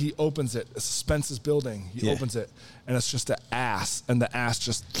 Finally, he opens it. The suspense is building. He Yeah. opens it, and it's just an ass, and the ass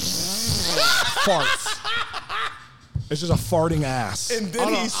just farts. It's just a farting ass. And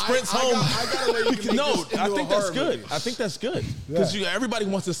then he sprints home. I got a way you can make No, this into I a think that's horror good. movie. I think that's good because everybody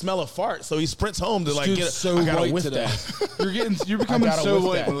wants to smell a fart, so he sprints home to like Dude's get. so I gotta white whiff today. that. You're becoming gotta so whiff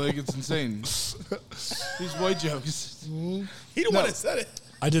white, that. Malik. It's insane. These white jokes. He the one that said it.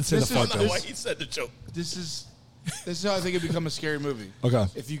 I did say This the is fuck I don't know goes. why he said the joke. This is how I think it become a scary movie. Okay.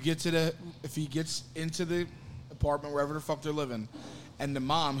 If he gets into the apartment wherever the fuck they're living, and the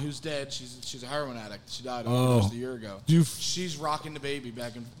mom who's dead, she's a heroin addict. She died almost a year ago. She's rocking the baby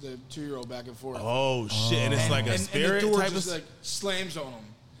the 2-year-old back and forth. Oh shit! And it's like a and spirit the door type just of. like slams on him,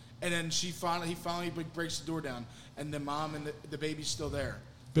 and then he finally breaks the door down, and the mom and the baby's still there.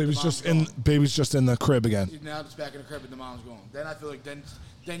 Baby's The mom's just in the crib again. gone. Now it's back in the crib and the mom's gone. Then I feel like then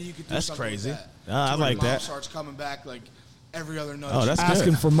you could do That's something crazy. with that. Ah, I To where like the mom that. starts coming back like every other night. Oh, that's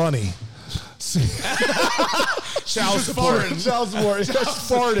Asking good. for money. Child support. Child support. It's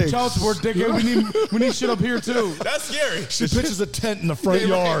just farting. Child support, dickhead. We need shit up here too. That's scary. She pitches a tent in the front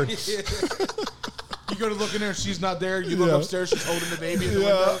yard. You go to look in there, she's not there. You look upstairs, she's holding the baby in the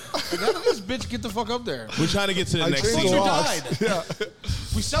window. Like, how did this bitch get the fuck up there? We're trying to get to the next changed scene. the You locks. died. Yeah.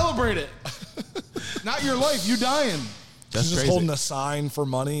 We celebrate it. Not your life, you dying. That's She's just crazy. holding a sign for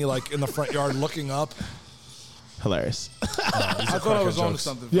money, like in the front yard, looking up. Hilarious. I thought I was on to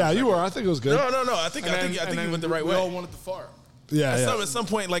something. for Yeah, a you second. were. I think it was good. No. I think And you then went the right we way. all wanted to fart. Yeah, At some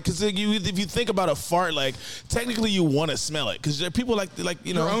point, like, because if you think about a fart, like, technically you want to smell it, because there are people like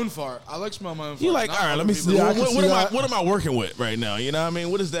you know, Your own fart. I like smelling my own fart. you like, Not all right, other let me people's. see. Yeah, I can see that. What am I working with right now? You know what I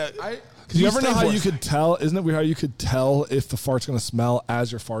mean? What is that? You ever know stay how for you it. could tell? Isn't it weird how you could tell if the fart's gonna smell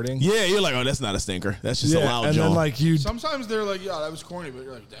as you're farting? Yeah, you're like, oh, that's not a stinker. That's just a loud and jaw. then like you. Sometimes they're like, yeah, that was corny, but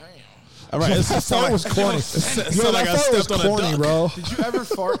you're like, damn. All right, That fart was corny. Yo, like that I fart was stepped on a corny, duck. bro. Did you ever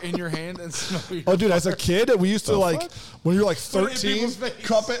fart in your hand and smell your Oh, dude, as a kid, we used to like when you were like Put it in 13, people's face.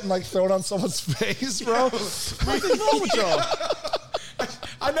 cup it and like throw it on someone's face, bro. What's wrong with y'all?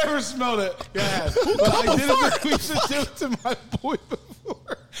 I never smelled it. Yeah, but I did it. We used to do it to my boy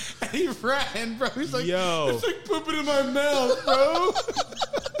before, and he ran, bro. He's like, Yo. it's like pooping in my mouth, bro.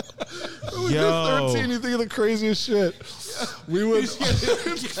 When you're 13, you think of the craziest shit. We would.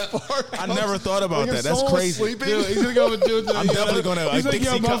 I never thought about that. That's crazy. Sleeping. Dude, he's gonna go and do it. To I'm definitely gonna He's like, Dixie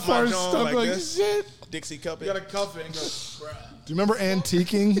yo, my cup my fart's jaw stuck like like this. shit. Dixie cup You it. gotta cuff it and go, bruh. Do you remember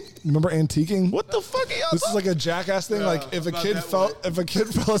antiquing? You remember antiquing? What the fuck are y'all This is like a jackass thing. Yeah, Like if a about kid that fell, way. if a kid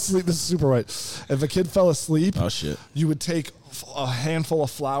fell asleep, this is super right. If a kid fell asleep, Oh, shit. you would take a handful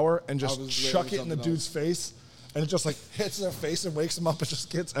of flour and I just was chuck literally it in the something dude's face, and it just like hits their face and wakes them up. It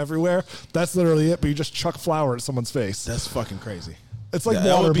just gets everywhere. That's literally it. But you just chuck flour at someone's face. That's fucking crazy. It's like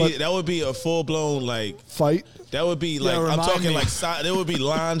that water, would be but that would be a full blown like. fight. That would be like I'm remind talking me. like there would be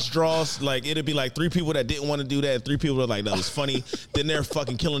lines draws like it'd be like 3 people that didn't want to do that, and 3 people that like that was funny. Then they're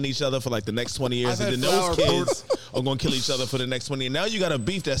fucking killing each other for like the next 20 years, I've and then had those flour kids are gonna kill each other for the next 20 years. Now you got a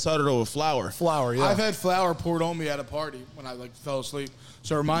beef that started over flour. Flour, yeah. I've had flour poured on me at a party when I like fell asleep.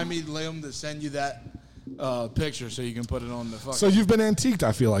 So remind me, Liam, to send you that picture so you can put it on the fucking. So you've been antiqued,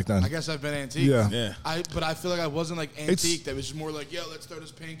 I feel like then. I guess I've been antique. Yeah. Yeah. But I feel like I wasn't like antique. That was just more like, yo, let's throw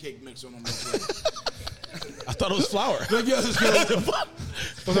this pancake mix on them. I thought it was flour. Like, yo, this good. Well,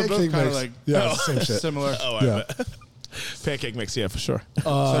 they're both Pancake kind mix. of like Yeah, it's the same shit. similar. Oh, I Yeah. bet. Pancake mix, yeah, for sure.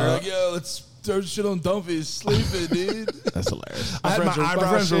 So they're like, yo, let's throw shit on Dunphy. He's sleeping, dude. That's hilarious. I had my eyebrows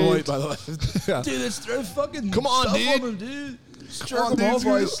friends were white, shaved. by the way. Yeah. Dude, let's throw fucking Come on, stuff dude. on him, dude. Just Come jerk on, him dude, off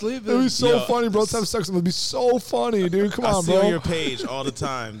while he's It sleeping. would be so Yo. funny, bro. Let's have sex. It would be so funny, dude. Come I on, see bro. on your page all the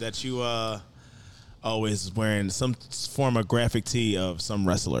time that you always wearing some form of graphic tee of some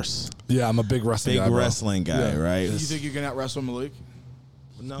wrestlers. Yeah, I'm a big wrestling Big guy, bro. wrestling guy, Yeah. right? You think you can out wrestle Malik?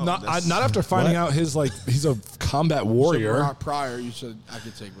 No, Not, that's- not after finding what? out he's like he's a combat warrior. So prior, you said I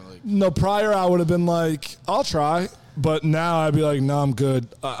could take Malik. No, prior I would have been like, I'll try, but now I'd be like, no, I'm good.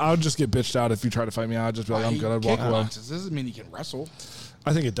 I would just get bitched out if you try to fight me. I'd just be like, I'm good. I'd walk away. This doesn't mean he can wrestle.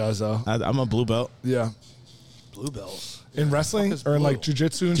 I think it does though. I'm a blue belt. Yeah, Blue belt. in wrestling is or in blue? like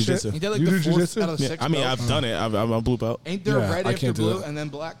jujitsu and Jiu-jitsu. shit. He did like you the do fourth jujitsu? out of Yeah, 6 I mean, belts. I've done it. I'm a blue belt. Ain't there Yeah, red I after can't do blue that. and then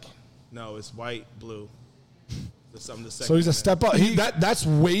black? No, it's white, blue. There's something to So he's a step up. That's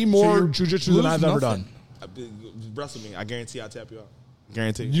way more you're jujitsu than blue's I've ever nothing. done. Wrestle me. I guarantee I'll tap you out.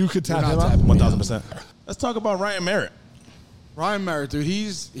 Guarantee. You could tap You're him not out. tapping me. 1,000%. Let's talk about Ryan Merritt. Ryan Merritt, dude,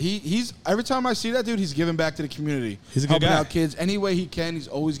 he's every time I see that dude, he's giving back to the community. He's a good helping guy. out kids any way he can. He's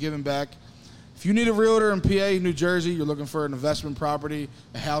always giving back. If you need a realtor in PA, New Jersey, you're looking for an investment property,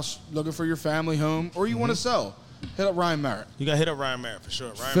 a house, looking for your family home, or you want to sell, hit up Ryan Merritt. You got to hit up Ryan Merritt for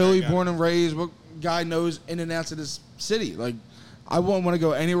sure. Ryan Philly, Merritt born and raised. What guy knows in and outs of this city? Like, I wouldn't want to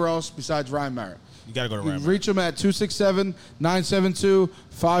go anywhere else besides Ryan Merritt. You got to go to You Ryan can Merritt. reach him at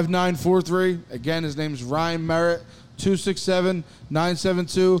 267-972-5943. Again, his name's Ryan Merritt,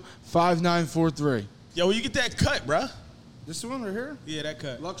 267-972-5943. Yo, where you get that cut, bruh? This one right here? Yeah, that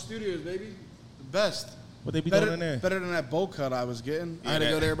cut. Lux Studios, baby. The best. What they be Better, doing in there? better than that bowl cut I was getting. I Yeah, had to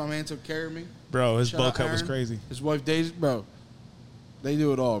that- go there. My man took care of me. Bro, his Shout bowl out cut was Aaron. crazy. His wife Daisy, bro. They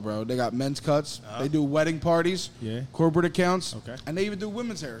do it all, bro. They got men's cuts. They do wedding parties. Yeah. Corporate accounts. Okay. And they even do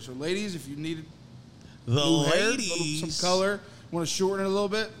women's hair. So, ladies, if you needed The new hair, ladies. some color, want to shorten it a little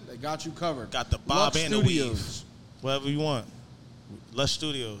bit, they got you covered. Got the bob Lux and the Studios. weave. Whatever you want. Lush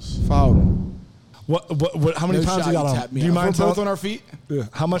Studios. Follow them. What? How many No pounds shot, you got on? tap me Do you out. mind We're both telling- on our feet? Yeah.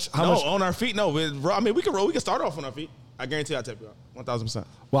 How much? No, on our feet. No, I mean, we can roll. We can start off on our feet. I guarantee I'll tap you out. 1,000%.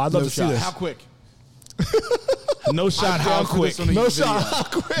 Well, I'd love No to see shot. this. How quick? No shot, how down for quick? this on the No video. shot. How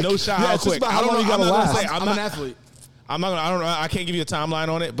quick? No shot, Yeah, how it's just quick? about I how don't long know. you gotta I'm not gonna last. say- I'm not- an athlete. I'm not gonna. I don't know. I can't give you a timeline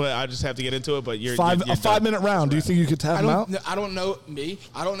on it, but I just have to get into it. But you're a done. 5-minute round. Do you think you could tap him out? I don't know me.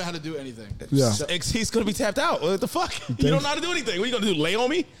 I don't know how to do anything. Yeah. He's gonna be tapped out. What the fuck? You don't know how to do anything. What are you gonna do? Lay on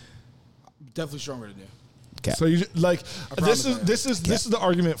me? Definitely stronger than you. So you like this promise is the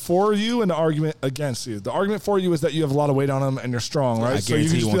argument for you and the argument against you. The argument for you is that you have a lot of weight on him and you're strong, right? I So guarantee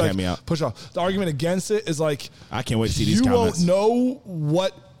can you just won't be tap me out. Push off. The argument against it is like I can't wait to see these you comments. won't know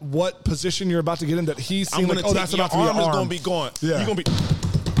what position you're about to get in that he's I'm seen. gonna Like, oh, that's your about to be an arm is arm. gonna be gone. Yeah. You're gonna be.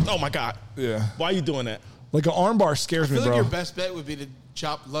 Oh my god. Yeah. Why are you doing that? Like an arm bar scares I me, feel like bro. your best bet would be to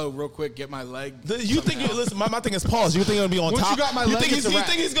chop low real quick, get my leg. You think? Listen, my thing is pause. You think you're gonna be on Once top? you got my you leg, think it's a you wrap.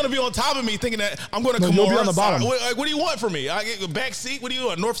 think he's gonna be on top of me, thinking that I'm gonna No, come you'll over be on the bottom. What do you want from me? I get a back seat. What do you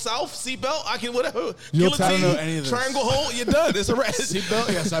want? North south seatbelt? I can whatever. You'll Guillotine, tap- I don't know any of this. triangle hole. You're done. It's a wrap. Seatbelt?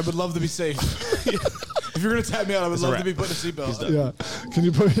 Yes, I would love to be safe. If you're gonna tap me out, I would a love wrap. to be putting a seatbelt. Yeah. Can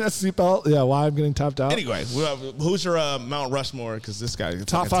you put me in that seatbelt? Yeah. Why I'm getting tapped out? Anyway, who's your Mount Rushmore? Because this guy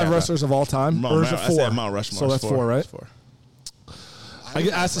Top 5 wrestlers of all time, or is it 4? I said Mount Rushmore. So that's 4, right? It's 4. I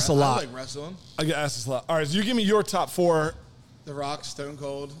get asked this a lot. I like wrestling. I get asked this a lot. All right, so you give me your top 4. The Rock, Stone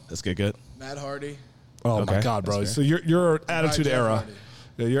Cold, Let's get good. Matt Hardy. Oh my Okay, God, bro! that's So you're attitude Jeff era. Hardy.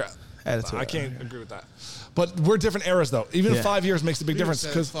 Yeah, you're Attitude I era. can't agree with that. But we're different eras, though. Even Yeah. 5 years makes a big difference. Said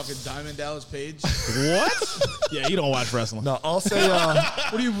Because fucking Diamond Dallas Page. What? Yeah, you don't watch wrestling. no, I'll say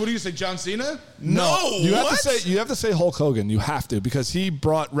What do you say, John Cena? No, you what? have to say Hulk Hogan. You have to because he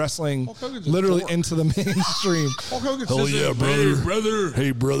brought wrestling Hogan's a literally dork. into the mainstream. Hulk Hogan Hell says yeah, it. brother. Hey, brother.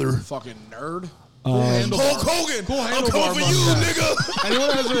 Hey, brother. Fucking nerd. Hulk Hogan. Cool I'm handlebar coming for you, mustache. nigga. Anyone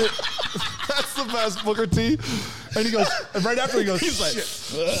has a That's the best Booker T. And he goes, and right after he goes, he's like,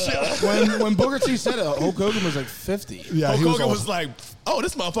 when Booker T said it, Hulk Hogan was like 50. yeah, Hulk he Hogan awesome. was like, "Oh,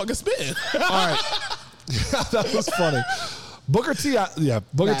 this motherfucker spitting." All right. That was funny. Booker T,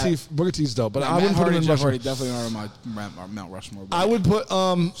 Booker T's dope, but I wouldn't put him in Jeff Rushmore. Hardy definitely are on my Mount Rushmore. I would put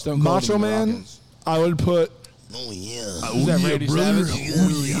Cold Macho and the Man. Rockins. I would put Oh yeah. Is that Randy Savage?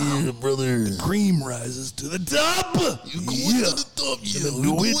 Yeah, brother. The cream rises to the top. You going to the top. Yeah, we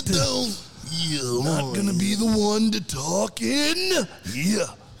going down. Yeah, not gonna be the one to talk in. Yeah.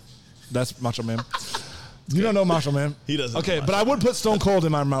 That's Macho Man. You don't know Macho Man. He doesn't know Okay, Macho but I would put Stone Cold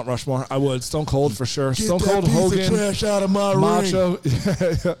in my Mount Rushmore. I would. Stone Cold for sure. Stone that Cold, piece of Hogan, trash out of my ring. Macho.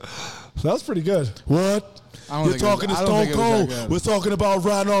 Yeah. That was pretty good. What? I don't You're think it was- talking to I don't Stone think it was that Cold. good. We're talking about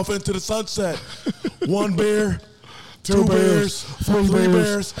riding off into the sunset. One beer, two beers, three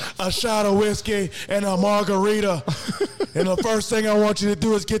beers, a shot of whiskey, and a margarita. And the first thing I want you to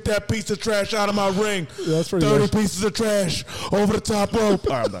do is get that piece of trash out of my ring. Yeah, that's pretty 30 good. pieces of trash over the top rope.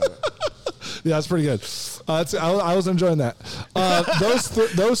 All right, I'm done. Yeah, that's pretty good. I was enjoying that.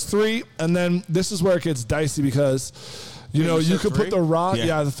 Those 3, and then this is where it gets dicey because, you know, you said could put 3? The Rock.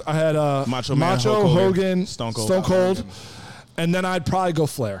 Yeah. Yeah, I had Macho Man, Hulk Hogan, Stone Cold. and then I'd probably go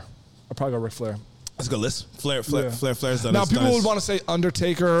Flair. I'd probably go Ric Flair. That's a good list. Flair's done Now his- people done would his- want to say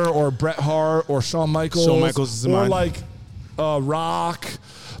Undertaker or Bret Hart or Shawn Michaels. Shawn Michaels is in or mine. like Rock,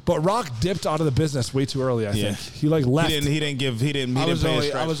 but Rock dipped out of the business way too early. I Yeah. think he like left. He didn't I was pay his only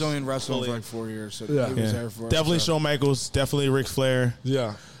stripes. in wrestling Fully. for like 4 years, so Yeah. he was Yeah. there for Definitely so. Shawn Michaels. Definitely Ric Flair.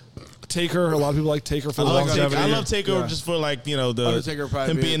 Yeah, Taker. A lot of people like Taker for I the love longevity. Taker. I love Taker Yeah. just for like, you know, the Undertaker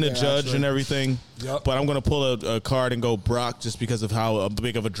probably him be- being the yeah, judge actually. and everything. Yep. But I'm gonna pull a card and go Brock just because of how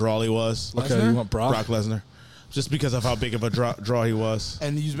big of a draw he was. Okay, you want Brock? Brock Lesnar. Just because of how big of a draw he was.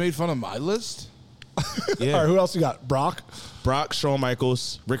 And he's made fun of my list. Yeah. All right, who else you got? Brock. Brock, Shawn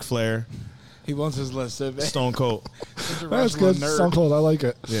Michaels, Ric Flair, He wants his list so bad. Stone Cold. He's a That's wrestling good. nerd. Stone Cold. I like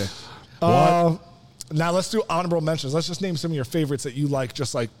it. Yeah. Now let's do honorable mentions. Let's just name some of your favorites that you like.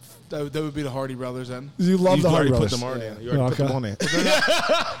 Just like That would be the Hardy Brothers then. you love You the Hardy already Brothers. put them on there. You Yeah, already put okay. them on there.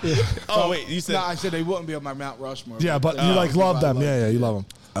 Oh wait, you said. No, I said they wouldn't be on my Mount Rushmore. Yeah, but you Oh, like people love I them. love. Yeah, you love them.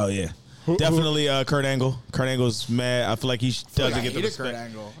 Oh yeah. Definitely Kurt Angle. Kurt Angle's mad. I feel like he I doesn't get the hated Kurt respect.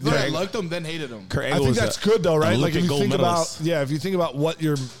 Angle. I thought I Yeah. liked him, then hated him. Kurt I Angle think is that's good though, right? Like if Olympic you gold think medalist. about, if you think about what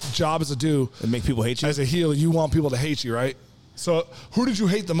your job is to do and make people hate you. as a heel, you want people to hate you, right? So who did you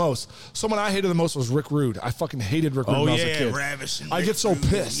hate the most? Someone I hated the most was Rick Rude. I fucking hated Rick Rude Oh when I was a yeah, kid. ravishing. I get so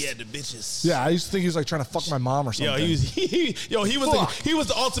pissed. Yeah, the bitches. Yeah, I used to think he was like trying to fuck my mom or something. Yo, he was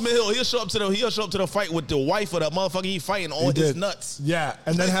the ultimate heel. He'll show up to the fight with the wife of the motherfucker he fighting on He his did. nuts. Yeah,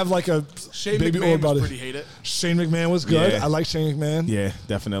 and then have like a Shane baby McMahon oil about was it. pretty hate it. Shane McMahon was good. Yeah. I like Shane McMahon. Yeah,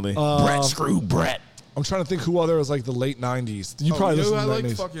 definitely. Brett, screw Brett. I'm trying to think who other was like the late '90s. You probably you know listen who I to the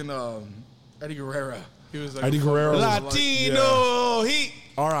like 90s. fucking Eddie Guerrero. He was like Eddie Guerrero was- Latino heat.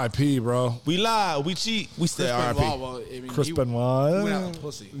 R.I.P. Bro. We lie, we cheat, we stay Chris RP. Benoit, well, I mean, Chris he Benoit. went out with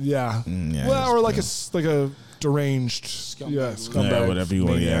pussy. Yeah. yeah, Well, that's or like a deranged Scumbag. Yeah, Yeah, scumbag. Yeah, whatever you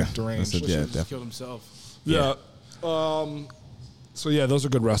want. Yeah, maniac, deranged. That's it, yeah, Just killed himself. Yeah. So yeah, those are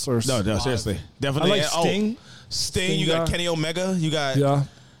good wrestlers. No, seriously, I definitely. like Sting. Sting. You got guy. Kenny Omega. You got Yeah.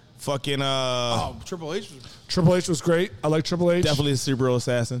 fucking Triple H was Triple H was great. I like Triple H. definitely a cerebral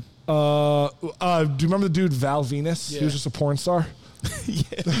assassin. Do you remember the dude Val Venus? He was just a porn star. Yeah,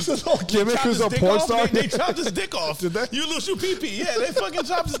 His whole gimmick was a porn star. They chopped his dick off. Did they? You lose your pee. Yeah, they fucking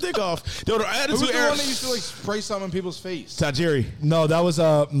chopped his dick off. Yo, the Who was Attitude the Era. one that used to like spray something in people's face? Tajiri. No, that was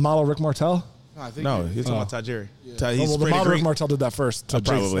model Rick Martel. No, I think No, he's talking about Tajiri. Oh, He well, the sprayed model Rick green. Martel did that first. To Jake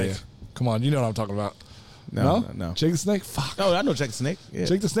the probably. Snake. Come on, you know what I'm talking about. No. Jake the Snake? Fuck. Oh, I know Jake the Snake. Yeah.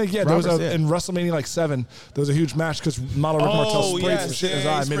 Jake the Snake, yeah. Roberts, there was yeah. in WrestleMania like 7, there was a huge match because model Rick Martel sprayed some shit in his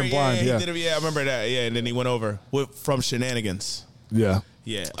eye, made him blind. Yeah, I remember that. Yeah, and then he went over from shenanigans. Yeah.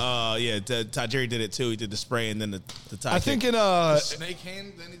 Yeah, Tajiri did it too. He did the spray and then the tie I kick. think in Snake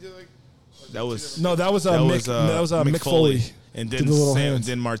hand. Then he did like. that was Mick Foley. and Did then the little Sam, hands.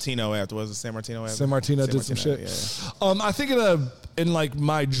 then Martino afterwards. San Martino. San Martino did some shit. Yeah. I think in like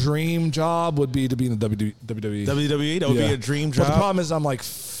my dream job would be to be in the WWE. WWE, that would be a dream But job. the problem is I'm like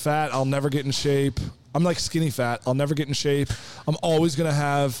fat. I'll never get in shape. I'm like skinny fat. I'll never get in shape. I'm always gonna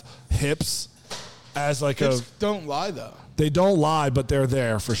have hips as like Hips don't lie though. They don't lie, but they're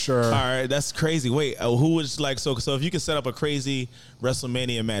there for sure. All right, that's crazy. Wait, who was like so if you could set up a crazy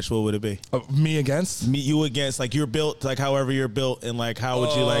WrestleMania match, what would it be? Me against? You against, like you're built like however you're built, and like how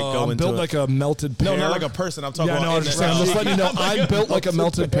would you like go I'm into built it? like a melted pear. No, not like a person. I'm talking Yeah, about. no, I'm just saying. I'm just letting you know. I'm built like a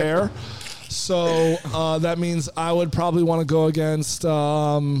melted pear. So that means I would probably want to go against.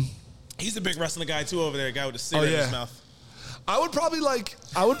 He's a big wrestling guy too over there. A guy with a cigarette in his mouth. I would probably like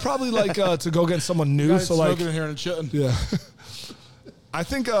to go against someone new. Guys So like, smoking in here and chilling. yeah. I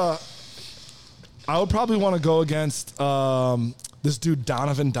think I would probably want to go against this dude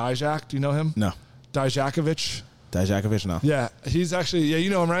Donovan Dijak. Do you know him? No, Dijakovic. Dijakovic. No. Yeah, he's actually you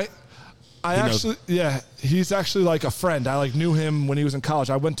know him, right? knows. He's actually like a friend. I like knew him when he was in college.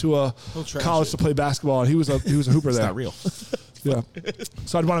 I went to a trash college it. to play basketball, and he was a hooper It's there. not real. Yeah,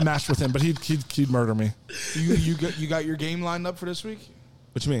 so I'd want to match with him, but he'd murder me. You got your game lined up for this week?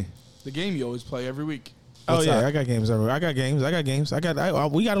 What you mean? The game you always play every week. Oh yeah, that? I got games everywhere.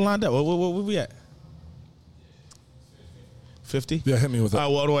 We got it lined up. What we at? 50? Yeah, hit me with it.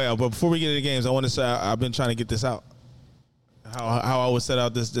 Well, anyway, but before we get into games, I want to say I've been trying to get this out. How I would set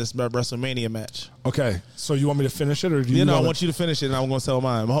out this WrestleMania match. Okay, so you want me to finish it, or do you? I want you to finish it, and I'm going to tell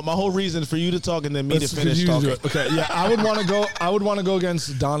mine. My whole reason for you to talk and then me to finish talking. Okay, yeah, I would want to go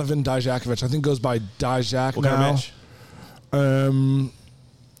against Donovan Dijakovic. I think it goes by Dijak What now. kind of match?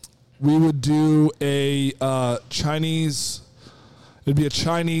 We would do a Chinese. It'd be a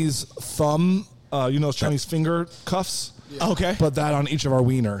Chinese thumb. Those Chinese finger cuffs. Okay. But that on each of our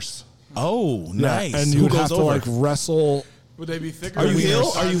wieners. Oh, nice. And you Who would goes have to over? like wrestle. Would they be thicker? Are you or heel?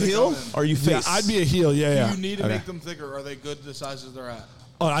 size Are you they heel? come in? Are you face? Yeah, I'd be a heel. Yeah, yeah. Do you need to Okay. make them thicker? Or are they good the sizes they're at?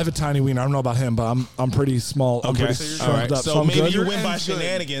 Oh, I have a tiny wiener. I don't know about him, but I'm pretty small. I'm Okay. pretty So you're shrunk All right. up. So I'm maybe good. you win by end's good.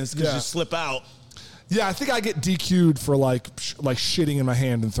 shenanigans because Yeah. you slip out. Yeah, I think I get DQ'd for like shitting in my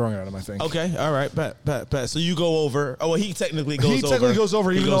hand and throwing it at him. I think. Okay. All right. Bet. So you go over. Oh, well, he technically goes over. He technically goes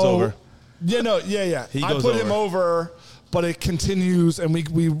over. He Even goes though, over. Yeah, no, yeah. He I goes put him over, but it continues, and we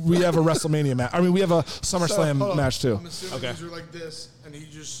have a WrestleMania match. I mean, we have a SummerSlam hold on. match too. I'm assuming Okay. these are like this, and he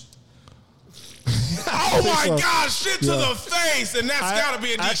just. Oh my so. God! Shit to the face, and that's got to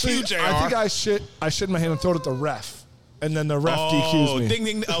be a DQ, Actually, JR. I think I shit in my hand and throw it at the ref, and then the ref DQs me. Ding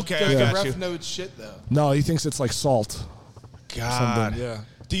ding. Okay, Does I the got you. ref know it's shit though? No, he thinks it's like salt. God. Something, yeah.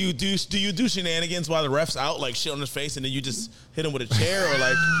 Do you do shenanigans while the ref's out, like shit on his face, and then you just hit him with a chair, or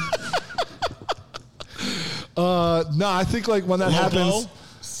like No, I think like when that low happens. blow?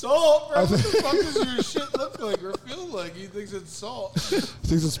 Salt, bro. What the fuck does your shit look like or feel like? He thinks it's salt. He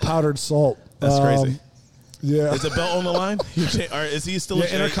thinks it's powdered salt. That's crazy. Yeah. Is the belt on the line? Or is he still?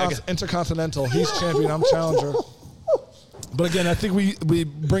 Yeah, Intercontinental. He's champion. I'm challenger. But again, I think we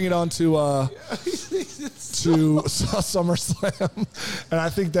bring it on to SummerSlam, and I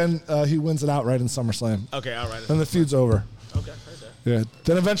think then he wins it outright in SummerSlam. Okay, all right. Then the feud's over. Okay, right there. Yeah.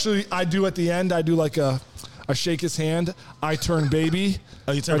 Then eventually, I do at the end. I do like I shake his hand. I turn baby.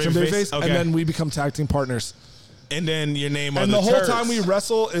 Oh, you turn I babyface? Okay. and then we become tag team partners. And then your name are And the whole turds. time we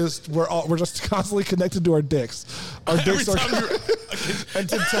wrestle is we're just constantly connected to our dicks. Our dicks are. time and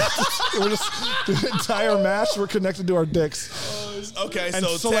we're just the entire match. We're connected to our dicks. Okay, And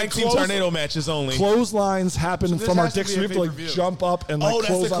so so, tag like, team tornado matches only. Clotheslines happen this from our has to dicks. be We a have to like pay-per-view. jump up and like Oh, that's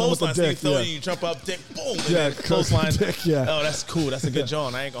the close on with the clothesline. So you dick. throw Yeah. it, you jump up, dick, boom, and Yeah, then clothesline. dick, yeah. Oh, that's cool. That's a good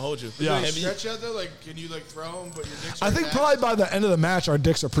John. I ain't gonna hold you. Yeah. Do And they you- stretch out there? Like, can you like throw them, but your dick's I right think back? probably by the end of the match, our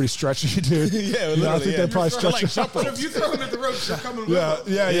dicks are pretty stretchy, dude. Yeah, I literally, think yeah. they probably You're stretch. like jump But ropes. if you throw them at the ropes, they're coming with Yeah,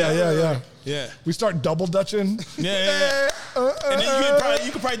 them. yeah. Yeah. We start double dutching. Yeah. And then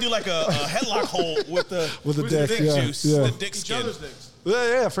you could probably do like a headlock hold with the dick, yeah, juice, yeah. the dick skin.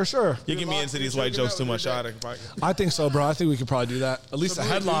 Yeah, for sure. You get me into these white jokes too much. I think so, bro. I think we could probably do that. At least a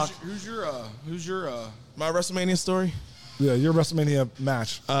headlock. Who's your My WrestleMania story? Yeah, your WrestleMania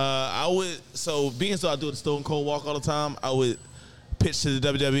match. I would, being I do the Stone Cold walk all the time, I would pitch to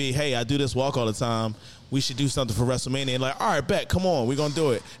the WWE, hey, I do this walk all the time. We should do something for WrestleMania. And like, all right, bet, come on, we're going to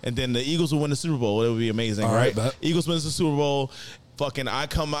do it. And then the Eagles will win the Super Bowl. It would be amazing, All right, bet. Eagles wins the Super Bowl.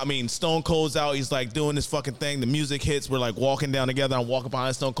 Stone Cold's out. He's like doing this fucking thing. The music hits. We're like walking down together. I'm walking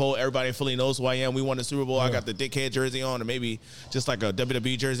behind Stone Cold. Everybody in Philly knows who I am. We won the Super Bowl. I got the dickhead jersey on, or maybe just like a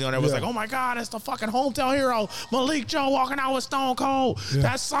WWE jersey on. Everyone's like, oh my God, it's the fucking hometown hero, Malik Joe, walking out with Stone Cold.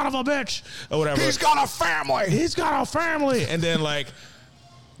 That son of a bitch. Or whatever. He's got a family. And then like,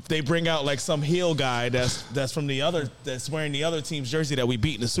 they bring out like some heel guy that's wearing the other team's jersey that we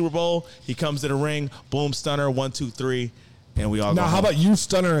beat in the Super Bowl. He comes to the ring, boom, stunner, 1, 2, 3, and we all go Now, how home. about you,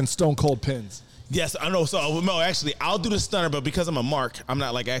 Stunner and Stone Cold pins? Yes, I know. So no, actually, I'll do the stunner, but because I'm a mark, I'm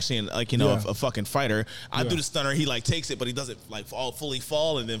not like actually a fucking fighter. I do the stunner. He like takes it, but he doesn't like fully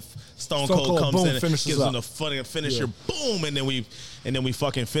fall, and then Stone Cold comes boom, in and finishes gives up. him the fucking finisher, boom, and then we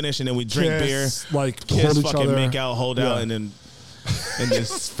fucking finish, and then we drink Kiss, beer, like, kiss, hold each fucking other. make out, hold out, Yeah. and then. And His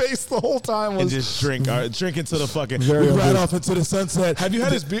just face the whole time was drink into the fucking. Very we ride good. off into the sunset. Have you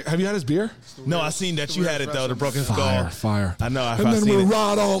had his beer? Have you had his beer? No, I seen that you had it though. The broken skull. Fire. I know. And then we seen it.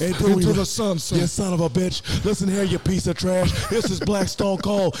 ride off into the sunset. You son of a bitch. Listen here, you piece of trash. This is Black Stone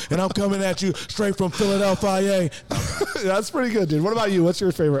Cold, and I'm coming at you straight from Philadelphia. That's pretty good, dude. What about you? What's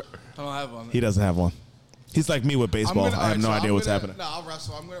your favorite? I don't have one. He doesn't have one. He's like me with baseball. I have no idea what's happening. No, I'll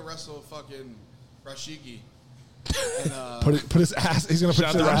wrestle. I'm gonna wrestle fucking Rashiki. And, Put his ass. He's gonna put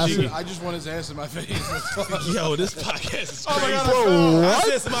Shout his out to ass. Rashiki. I just want his ass in my face. Yo, this podcast is Oh my crazy. God, bro, I what?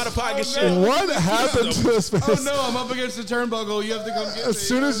 said some out of pocket shit. What happened to his face? Oh no, I'm up against the turnbuckle. You have to come get me. As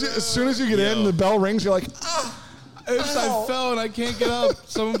soon as you get in, the bell rings. You're like, Oops, I fell and I can't get up.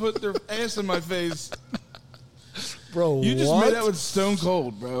 Someone put their ass in my face. bro, You just what? made that with Stone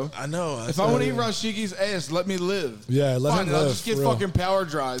Cold, bro. I know. If I want to eat Rashiki's ass, let me live. Yeah, let Fine, him I'll live, just get for real. fucking power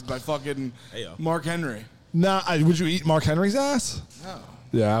drive by fucking Hey, yo. Mark Henry. Nah, would you eat Mark Henry's ass? No.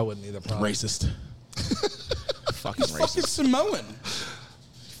 Yeah, I wouldn't either. Probably. Racist. Fucking Fucking racist. Samoan.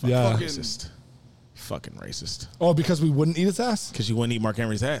 Yeah. Fucking- Racist. Fucking racist. Oh, because we wouldn't eat its ass? Because you wouldn't eat Mark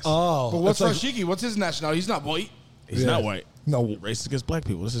Henry's ass. Oh, But what's that's like- Rashiki? What's his nationality? He's not white. He's Yeah. not white. No. Racist against black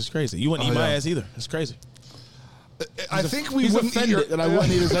people. This is crazy. You wouldn't eat my yeah. yeah. ass either. It's crazy. I think we He's wouldn't eat offended your, that I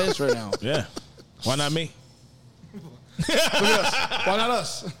wouldn't eat his ass right now. Yeah. Why not me? Why not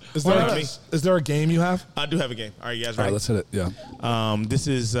us? Is Why there, not a, me? is there a game you have? I do have a game. All right, you guys All right, ready? let's hit it. Yeah. This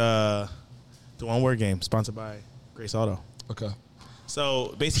is the one-word game sponsored by Grace Auto. Okay.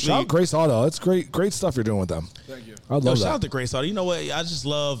 So basically, Shout out Grace Auto. It's great stuff you're doing with them. Thank you. I love no, that. shout out to Grace Auto. You know what? I just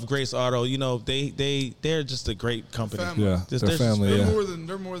love Grace Auto. You know, they're just a great company. Family. Yeah, Just- their they're just- family. They're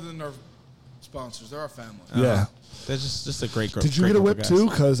Yeah. more than our sponsors. They're our family. Yeah. They're just a great group. Did you great get a group of whip guys. too?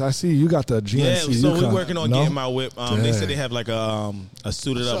 Because I see you got the Yeah, GNC. so we're Yukon. working on No? getting my whip. They Dang. said they have like a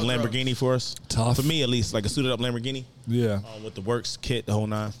suited up What's up, bro? Lamborghini for us. Tough. For me, at least, like a suited up Lamborghini Yeah. with the works kit, the whole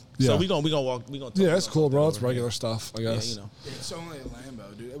nine. Yeah. So we gonna walk. We gonna. Yeah, it's cool, bro. It's over regular here. stuff, I Yeah, guess. you know. It's only a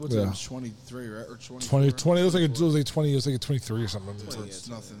Lambo, dude. What's Yeah. it? It was 23, right? Or 20? 20, it was like 20. It was like a 23 or something. It's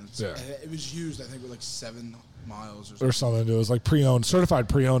nothing. It's, Yeah. It was used, I think, with like 7 miles Or something. It was like pre-owned, certified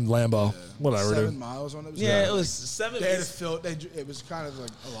pre-owned Lambo. Whatever, 7 dude. miles on it. Yeah, it was 7. They had to fill it. It was kind of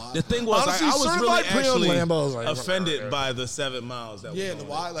like a lot. The thing was, Honestly, I was really certified pre-owned actually Lambos, like, offended whatever. by the 7 miles. That Yeah, was the on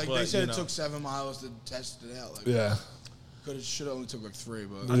why? it. Like But, they said, you it know, took 7 miles to test it out. Like, Yeah. should have only took like 3,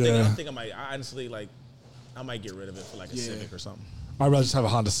 but Yeah. I think I honestly like. I might get rid of it for like a Yeah. Civic or something. I'd rather just have a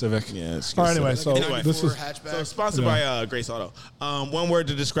Honda Civic. Yeah. It's All right, anyway, like so a anyway, this 94 is hatchback. So sponsored by Grace Auto. One word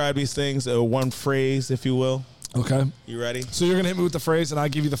to describe these things, one phrase, if you will. okay. You ready? So you're gonna hit me with the phrase, and I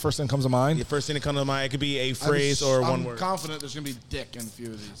give you the first thing that comes to mind. The first thing that comes to mind, it could be a phrase or one I'm word. confident there's gonna be dick in a few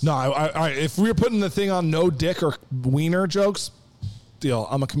of these. No, all right. If we were putting the thing on no dick or wiener jokes, deal.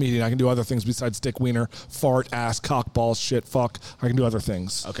 I'm a comedian. I can do other things besides dick, wiener, fart, ass, cock, balls, shit, fuck. I can do other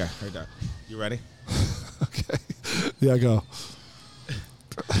things. Okay, right there. You ready? Okay. Yeah, go.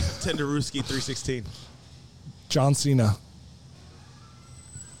 Tenderooski 316. John Cena.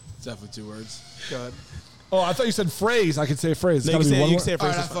 It's definitely 2 words. Go ahead. Oh, I thought you said phrase. I could say a phrase. It's No, you gotta can be say, one you word. can say a All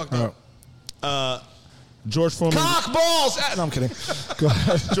phrase. right, I that's fine. fucked up. George Foreman. Cock balls. No, I'm kidding. Go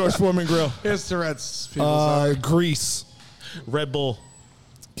ahead. George Foreman Grill. Here's Tourette's. People, sorry. Grease. Red Bull.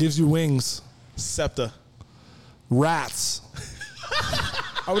 Gives you wings. Septa. Rats.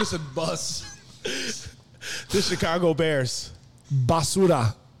 I would have said bus. The Chicago Bears.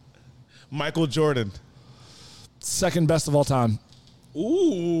 Basura. Michael Jordan. Second best of all time.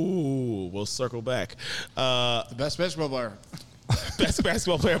 Ooh, we'll circle back. The best basketball player. Best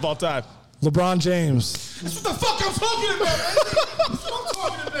basketball player of all time. LeBron James. That's what the fuck I'm talking about, man. That's what I'm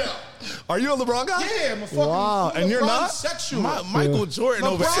talking about. Are you a LeBron guy? Yeah, I'm a fucking Wow, and you're not? sexual. Michael Jordan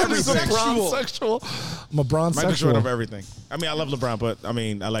over LeBron is everything. LeBron sexual. I'm a Bron Michael sexual. Jordan over everything. I mean, I love LeBron, but I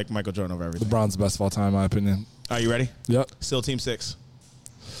mean, I like Michael Jordan over everything. LeBron's the best of all time, in my opinion. Are you ready? Yep. Still Team 6.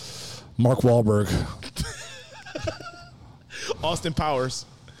 Mark Wahlberg. Austin Powers.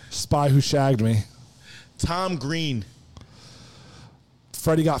 Spy Who Shagged Me. Tom Green.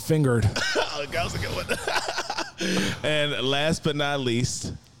 Freddie Got Fingered. Oh, that was a good one. And last but not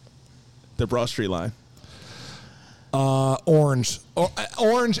least, the Broad Street Line. Orange.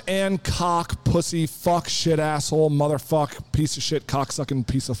 Orange and cock, pussy, fuck, shit, asshole, motherfuck, piece of shit, cocksucking,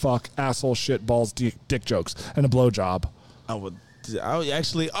 piece of fuck, asshole, shit, balls, dick jokes, and a blowjob. I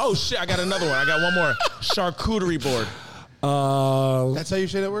actually, oh shit, I got another one. I got one more. Charcuterie board. That's how you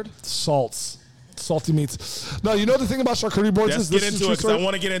say that word? Salts. Salty meats. No, you know the thing about charcuterie boards Let's is get this is into true it because I story?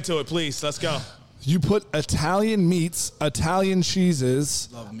 want to get into it. Please, let's go. You put Italian meats, Italian cheeses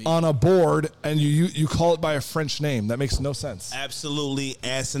Love meat. on a board, and you call it by a French name. That makes no sense. Absolutely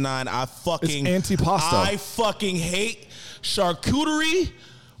asinine. I fucking It's anti-pasta. I fucking hate charcuterie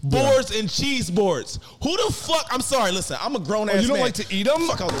boards and cheese boards. Who the fuck? I'm sorry. Listen, I'm a grown ass man. You don't like to eat them?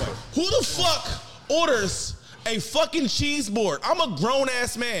 Fuck out the way. Who the fuck orders a fucking cheese board? I'm a grown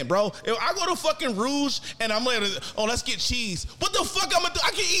ass man, bro. If I go to fucking Rouge and I'm like, oh, let's get cheese. What the fuck I'm gonna do? I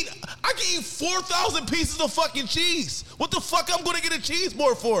can eat 4,000 pieces of fucking cheese. What the fuck I'm gonna get a cheese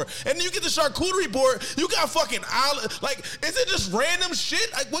board for? And then you get the charcuterie board. You got fucking olive. Like, is it just random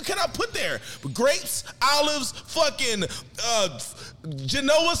shit? Like, what can I put there? Grapes, olives, fucking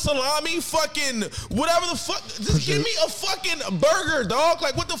Genoa salami, fucking whatever the fuck. Just give me a fucking burger, dog.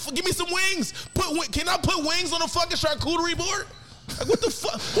 Like, what the fuck? Give me some wings. Can I put wings on a fucking charcuterie board? Like, what the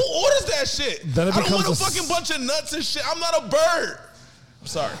fuck? Who orders that shit? Then it I don't want a becomes a fucking bunch of nuts and shit. I'm not a bird. I'm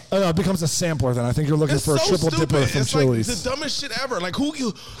sorry. It becomes a sampler then. I think you're looking It's for a so triple stupid. dipper from It's Chili's. like the dumbest shit ever. Like,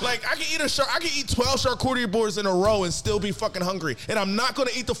 I can eat 12 charcuterie boards in a row and still be fucking hungry. And I'm not gonna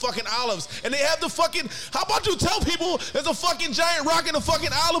eat the fucking olives. And they have the fucking, how about you tell people there's a fucking giant rock in a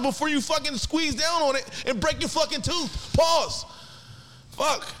fucking olive before you fucking squeeze down on it and break your fucking tooth. Pause.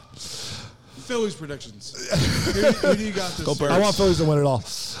 Fuck. Phillies predictions. Who do you got this? Go Birds. I want Phillies to win it all.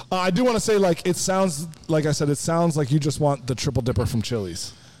 I do want to say, like, it sounds like you just want the triple dipper from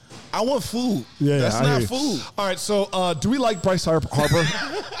Chili's. I want food. Yeah, That's I hear not you. food. All right, so do we like Bryce Harper?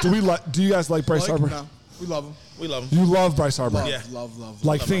 Do you guys like Bryce Harper? No, we love him. We love him. You love Bryce Harper. Love, Yeah. love.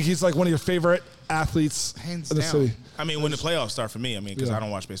 Like, think he's like one of your favorite athletes Hands in the down. city. I mean, when the playoffs start for me, because Yeah. I don't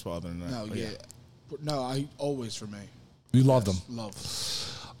watch baseball other than that. No, But yeah. No, I always for me. You love them. Love.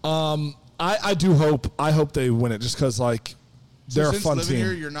 I do hope. I hope they win it just because, like, they're a Since fun living team.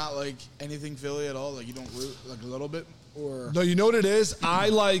 here, you're not like anything Philly at all. Like you don't root like a little bit, or No, you know what it is? I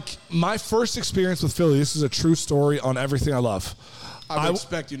like my first experience with Philly. This is a true story on everything I love. I would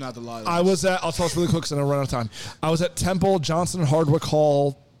expect you not to lie. I was at, I'll tell us really quick because I don't run out of time. I was at Temple Johnson and Hardwick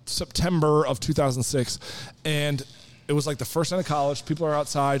Hall, September of 2006. And it was like the first night of college. People are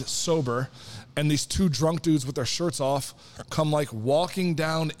outside sober. And these two drunk dudes with their shirts off come like walking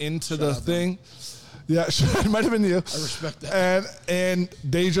down into the thing. Yeah, it might have been you. I respect that. And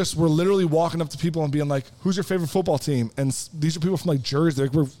they just were literally walking up to people and being like, who's your favorite football team? And these are people from like Jersey. They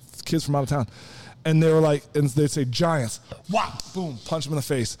were kids from out of town. And they were like, and they'd say Giants. Whop, boom, punch them in the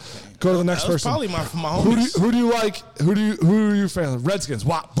face. Go to the next That was person. probably my Who homies. do you like? Who are you fans of? Redskins.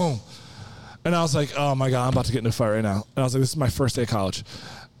 Whop, boom. And I was like, oh my God, I'm about to get into a fight right now. And I was like, this is my first day of college.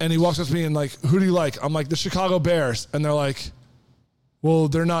 And he walks up to me and like, who do you like? I'm like, the Chicago Bears. And they're like, well,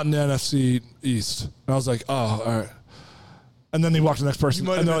 they're not in the NFC East. And I was like, oh, all right. And then they walked to the next person. You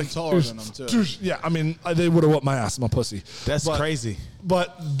might and have they're been like, taller than them, too. Yeah, I mean, they would have whooped my ass. I'm a pussy. That's crazy.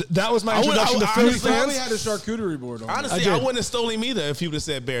 But that was my I would- introduction to I Philly honestly probably fans. had a charcuterie board on. Honestly, I I did. wouldn't have stolen him either if he would have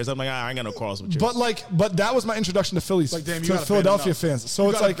said Bears. I'm like, I ain't got no quarrels with you. But that was my introduction to Phillies, Like, damn, you to got Philadelphia fans. So you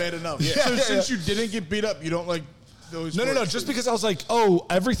it's got like, bad enough. Yeah, So yeah, since yeah. you didn't get beat up, you don't like those. No. sports. Just because I was like, oh,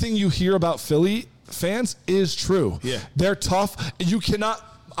 everything you hear about Philly fans is true. Yeah. They're tough. You cannot.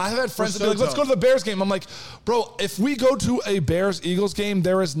 I have had friends that be so like, let's tough. go to the Bears game. I'm like, bro, if we go to a Bears-Eagles game,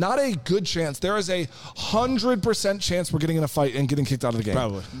 there is not a good chance. There is a 100% chance we're getting in a fight and getting kicked out of the game.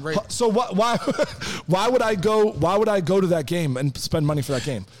 Probably. Right. So why would I go? Why would I go to that game and spend money for that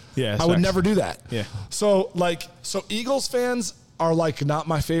game? Yeah, I would facts. never do that. Yeah. So Eagles fans are like not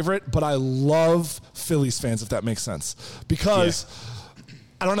my favorite, but I love Phillies fans, if that makes sense, because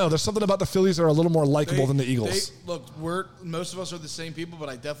I don't know. There's something about the Phillies that are a little more likable than the Eagles. Look, most of us are the same people, but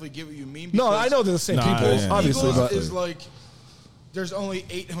I definitely get what you mean. No, I know they're the same people, yeah. obviously, Eagles but is like there's only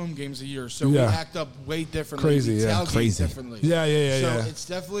 8 home games a year, so we Yeah. act up way differently. Crazy, we yeah. tailgate Crazy. differently. Yeah. So it's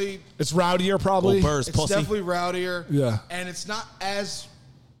definitely It's rowdier, probably. Birds, it's pussy. definitely rowdier. Yeah. And it's not as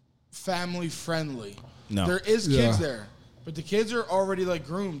family friendly. No. There is Yeah. kids there. But the kids are already like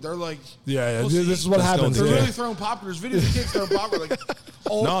groomed. They're like, Yeah. pussy. This is what happens. They're Yeah. really throwing popcorn. There's videos of kids throwing popcorn like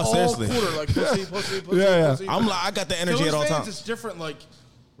all, No, all seriously. quarter, like pussy. Yeah. pussy. I'm like, I got the energy Phillies at all fans, times. it's different. Like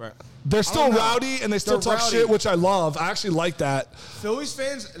Right. They're still know. rowdy and they still They're talk rowdy. shit, which I love. I actually like that. Phillies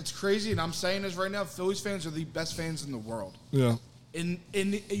fans, it's crazy, and I'm saying this right now. Phillies fans are the best fans in the world. Yeah. In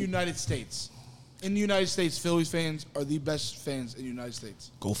the United States. In the United States, Phillies fans are the best fans in the United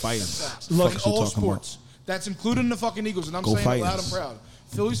States. Go fight him. Look, in Fuck you all talking about? sports. That's including the fucking Eagles, and I'm Go saying it loud Fighters. and proud.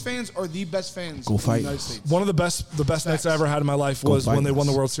 Phillies fans are the best fans Go in the Fighters. United States. One of the best nights I ever had in my life was when they won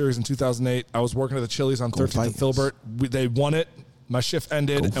the World Series in 2008. I was working at the Chili's on 13th and Fighters. Filbert. They won it. My shift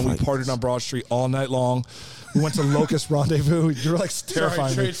ended, Go and we Fighters. partied on Broad Street all night long. We went to Locust Rendezvous. You're like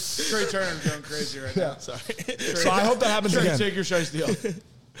terrifying me. Trey Turner's going crazy right now. Sorry. So I hope that happens Trey, again. take your shiesty off.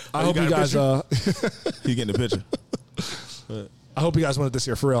 I hope got you a guys. You getting the picture? I hope you guys win it this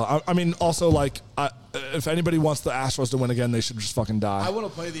year for real. I mean, also like, if anybody wants the Astros to win again, they should just fucking die. I want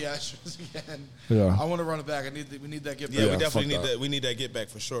to play the Astros again. Yeah. I want to run it back. We need that get back. Yeah, we Yeah, definitely fuck need that. that. We need that get back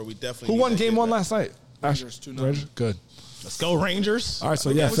for sure. We definitely. Who need won that Game get 1 back. last night? Rangers, 2-0. Rangers? Good. Let's go Rangers. All right, so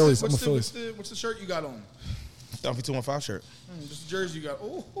yeah, What's Phillies. the- I'm a what's the- Phillies. What's the shirt you got on? Dunphy 215 shirt. Just the jersey you got.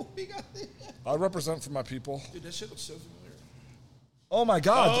 Oh, you got it. I represent for my people. Dude, that shit looks so familiar. Oh my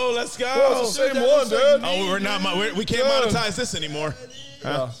God. Oh, let's go. Bro, it's the same that one, looks like dude. Oh, we're not. We can't monetize this anymore.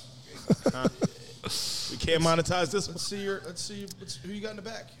 Huh? We can't monetize this one. Let's see who you got in the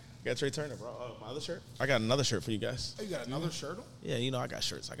back. Got Trey Turner, bro. Oh, my other shirt. I got another shirt for you guys. Oh, you got another shirt on? Yeah, you know I got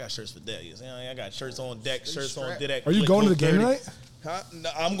shirts. I got shirts for days. I got shirts on deck, shirts on strapped. deck. Are you going to the game tonight? Huh? No,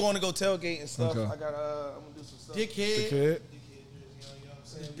 I'm going to go tailgate and stuff. Okay. I got. I'm gonna do some stuff. Dickhead. Dickhead.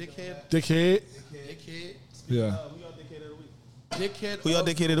 Dickhead. Dickhead. Dickhead. Yeah. Who y'all dickhead of the week? Dickhead. Who y'all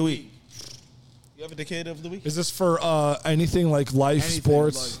dickhead of the week? You have a dickhead of the week? Is this for anything like life, Anything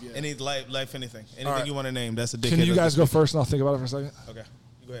sports? in life, yeah. Any life, anything right. you want to name. That's a dickhead. Can you of guys the go first and I'll think about it for a second? week. Okay,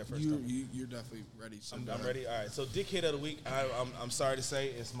 you go ahead first. You're definitely ready. So I'm ready. All right. So, dickhead of the week. I'm sorry to say,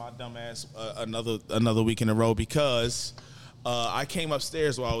 it's my dumb ass. Another week in a row because I came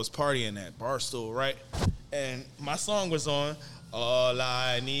upstairs while I was partying at Barstool, right? And my song was on. All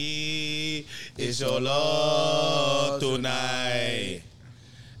I need is your love tonight.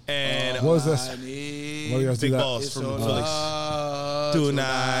 And What is this? What do you guys do Big that? Balls from Felix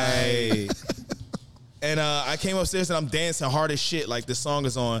tonight. And I came upstairs and I'm dancing hard as shit. Like the song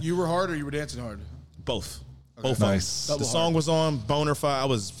is on. You were hard or you were dancing hard? Both. Both Nice. of them. The song was on, boner fire. I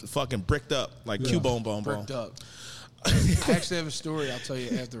was fucking bricked up, like Cubone bone. Bricked up. I actually have a story I'll tell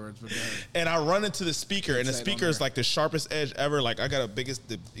you afterwards. But And I run into the speaker, and the Say it on speaker is there. like the sharpest edge ever. Like I got you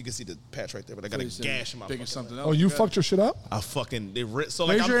can see the patch right there, but I got a gash in my big fucking as something leg. else. Oh, you Okay. fucked your shit up? I fucking it ripped. So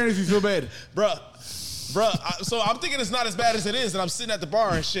like, Raise your hand if you feel bad. bruh. So I'm thinking it's not as bad as it is, and I'm sitting at the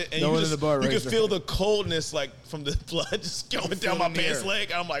bar and shit, and No you one in just the bar you can raised their feel the coldness like from the blood just going down my feel it in the pants air.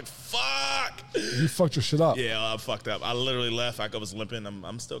 leg. I'm like, fuck. You fucked your shit up. Yeah, I fucked up. I literally left like I was limping.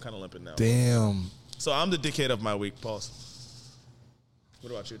 I'm still kind of limping now. Damn. So I'm the dickhead of my week. Pause.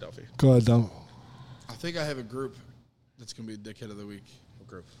 What about you, Dunphy? Go ahead, Dom. I think I have a group that's going to be the dickhead of the week. What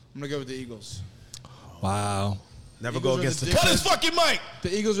group? I'm going to go with the Eagles. Wow. Never Eagles go are against the the. Cut his dickhead. fucking mic.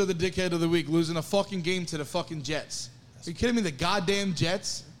 The Eagles are the dickhead of the week, losing a fucking game to the fucking Jets. Are you kidding me? The goddamn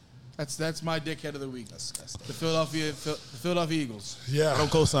Jets? That's my dickhead of the week. The Philadelphia Eagles. Yeah.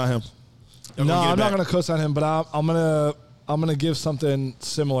 Don't co-sign him. No, I'm not going to cuss on him, but I'm gonna give something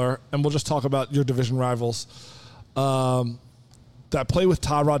similar, and we'll just talk about your division rivals. That play with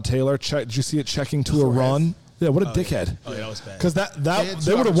Tyrod Taylor. Did you see it checking to a run? Yeah, what a dickhead. Oh, yeah, that was bad. Because had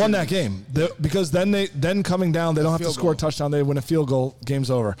they two would have won that opportunities. game. Because then coming down, they don't have to Field score a goal. touchdown. They win a field goal. Game's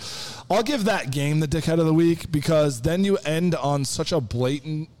over. I'll give that game the dickhead of the week because then you end on such a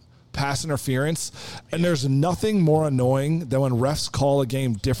blatant pass interference, and there's nothing more annoying than when refs call a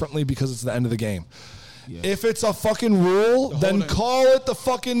game differently because it's the end of the game. If it's a fucking rule, then holding. call it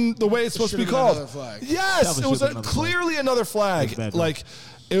the way it's supposed to be should've been called. another flag. Yes, it was clearly another flag. bad, Like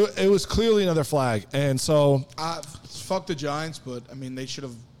it was clearly another flag, and so Fuck the Giants, but I mean they should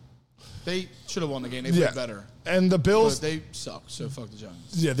have won the game. They yeah. played better. And the But Bills, they suck, so fuck the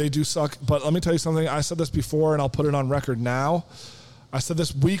Giants. yeah, they do suck. But let me tell you something. I said this before, and I'll put it on record now. I said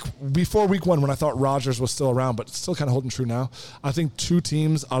this before week 1 when I thought Rodgers was still around, but it's still kind of holding true now. I think 2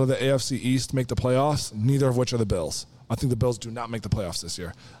 teams out of the AFC East make the playoffs, neither of which are the Bills. I think the Bills do not make the playoffs this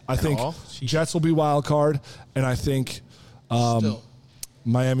year. I think all? Jets will be wild card, and I think Still,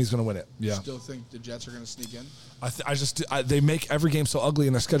 Miami's going to win it. Yeah. still think the Jets are going to sneak in. They make every game so ugly,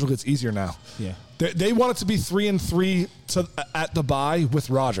 and their schedule gets easier now. Yeah. They want it to be 3-3 at the bye with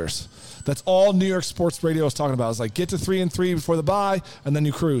Rodgers. That's all New York sports radio is talking about. It's like get to 3-3 before the bye, and then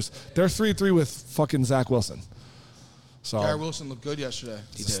you cruise. They're 3-3 with fucking Zach Wilson. So Garrett Wilson looked good yesterday.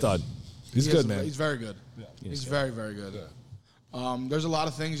 he's a stud. He's He good, has- man. He's very good. He's very, very good. There's a lot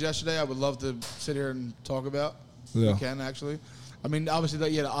of things yesterday I would love to sit here and talk about. Yeah. We can, actually. I mean, obviously,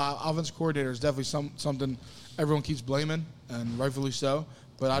 the offensive coordinator is definitely something everyone keeps blaming, and rightfully so.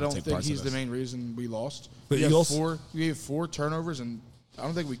 But I don't take think parts of he's the this. main reason we lost. The we Eagles? We have four turnovers, and I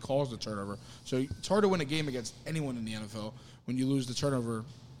don't think we caused a turnover. So it's hard to win a game against anyone in the NFL when you lose the turnover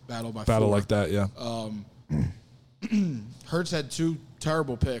battle by Battle four. like that, yeah. Hurts had two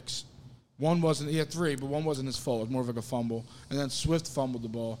terrible picks. He had three, but one wasn't his fault. It was more of like a fumble. And then Swift fumbled the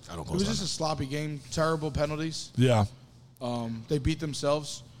ball. It was just a sloppy game. Terrible penalties. Yeah. They beat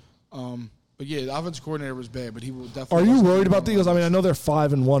themselves. But yeah, the offensive coordinator was bad, but he will definitely. Are you wasn't worried the about the Eagles? I mean, I know they're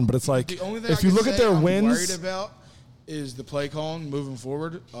 5-1, but it's like The only thing if you look at their I'm wins, worried about is the play calling moving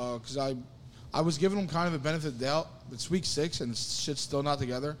forward. Because I was giving them kind of a benefit of the doubt. It's week 6 and shit's still not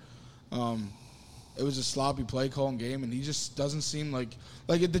together. It was a sloppy play calling game, and he just doesn't seem like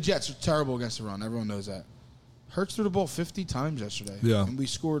the Jets are terrible against the run. Everyone knows that. Hurts threw the ball 50 times yesterday. Yeah. And we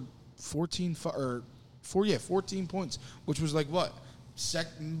scored 14 points, which was like what?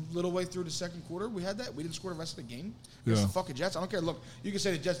 Little way through the second quarter, we had that. We didn't score the rest of the game. It's Yeah. the fucking Jets. I don't care. Look, you can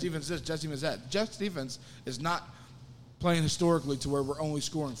say the Jets defense this, Jets defense that. Jets defense is not playing historically to where we're only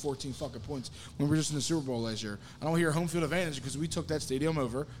scoring 14 fucking points when we're just in the Super Bowl last year. I don't hear home field advantage because we took that stadium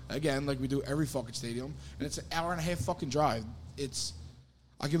over again, like we do every fucking stadium, and it's an hour and a half fucking drive.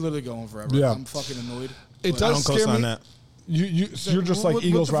 I could literally go on forever. Yeah. I'm fucking annoyed. it But does don't scare co-sign me. that. You're just like What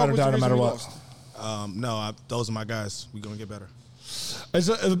Eagles the fuck ride or was the die no reason matter we what. lost? No, those are my guys. We're going to get better.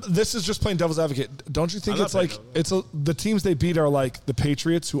 This is just playing devil's advocate. Don't you think I'm it's not like playing the teams they beat are like the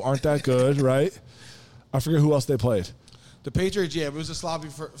Patriots who aren't that good, right? I forget who else they played. The Patriots, yeah, it was a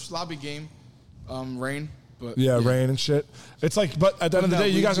sloppy game. Rain, but Yeah, rain and shit. It's like, but at the end of the No, day,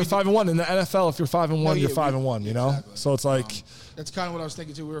 you we- guys are we- 5-1 in the NFL. If you're 5-1, No, you're yeah, 5-1. You know, exactly. so it's like, That's kind of what I was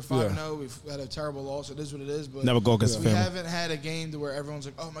thinking too. We were 5-0. We've had a terrible loss. It is what it is. But Never go against we the family. haven't had a game to where everyone's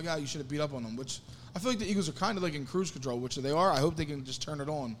like, "Oh my god, you should have beat up on them." Which I feel like the Eagles are kind of like in cruise control, which they are. I hope they can just turn it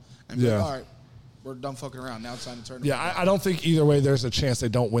on and be Yeah. like, "All right, we're done fucking around. Now it's time to turn it." yeah, I don't think either way there's a chance they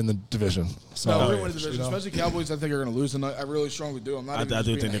don't win the division. So No, we're you going to win the division, know? especially Cowboys. I think are going to lose tonight. I really strongly do. I'm not. I even do just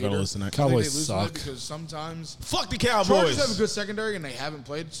being think a they're going to hater. lose tonight. I think Cowboys they lose tonight suck. because sometimes Fuck the Chargers Cowboys. have a good secondary and they haven't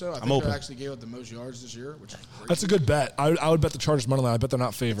played. So I think open. they actually gave up the most yards this year, which is crazy. That's a good bet. I would bet the Chargers money line. I bet they're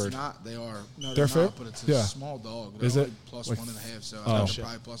not favored. It's not. They are. No, They're they're fair? not. But it's a Yeah. small dog. They're Is only it? plus Like- 1.5? So Oh. I think they're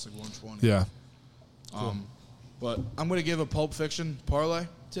probably plus like 120. Yeah. But I'm going to give a Pulp Fiction parlay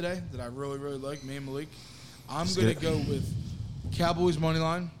today that I really, really like. Me and Malik. I'm going to go with Cowboys money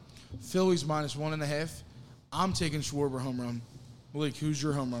line, Phillies minus 1.5. I'm taking Schwarber home run. Malik, who's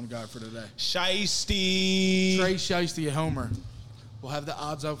your home run guy for today? Shiesty. Trey Shiesty at homer. We'll have the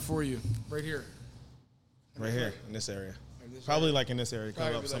odds up for you right here. Right here in this area. this Probably like in this area.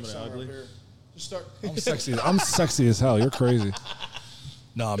 Probably Cover up be some like of the somewhere ugly. up here. Just start. I'm sexy. I'm sexy as hell. You're crazy.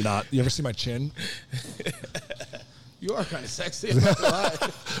 No, I'm not. You ever see my chin? You are kind of sexy. I'm not gonna lie.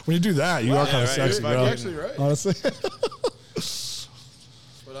 When you do that, you are kind of right. sexy, You're bro. actually right. Honestly.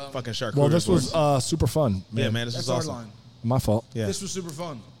 But, Fucking shark. Well, this was super fun. Yeah, man. This that's was our awesome. line. My fault. Yeah. This was super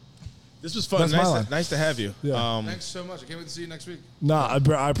fun. This was fun. That's my line. Nice to have you. Yeah. Thanks so much. I can't wait to see you next week. Nah,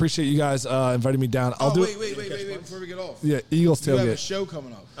 I appreciate you guys inviting me down. I'll do wait, it. wait, before we get off. Yeah, Eagles You have a tailgate. show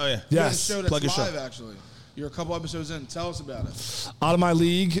coming up. Oh, yeah. You have a Yes. show that's Plug your show. live, actually. You're a couple episodes in. Tell us about it. Out of my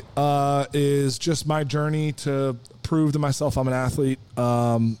league is just my journey to prove to myself I'm an athlete,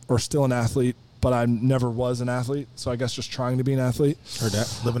 or still an athlete, but I never was an athlete. So I guess just trying to be an athlete. Heard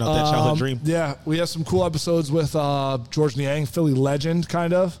that. Living out that childhood dream. Yeah, we have some cool episodes with George Niang, Philly legend,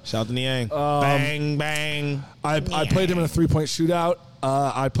 kind of. Shout out to Niang. Bang, bang. I played him in a 3-point shootout.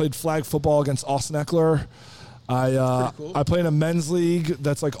 I played flag football against Austin Eckler. cool. I play in a men's league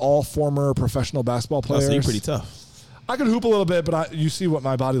that's like all former professional basketball Oh, players. so you're pretty tough. I can hoop a little bit, but you see what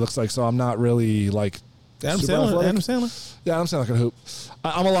my body looks like, so I'm not really like Adam super Sandler. athletic. Adam Sandler. Yeah, Adam Sandler can hoop.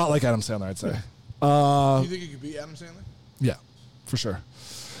 I'm a lot like Adam Sandler, I'd say. Do you think you could beat Adam Sandler? Yeah, for sure.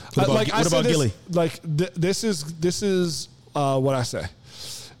 What about- I what say about this, Gilly? Like this is what I say.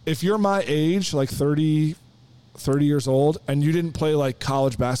 If you're my age, like 30 years old, and you didn't play like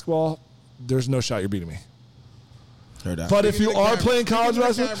college basketball, there's no shot you're beating me. Heard that. But if Speak you into the are camera. playing Speak college into the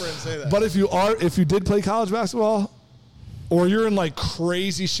basketball, camera and say that. but if you did play college basketball, or you're in like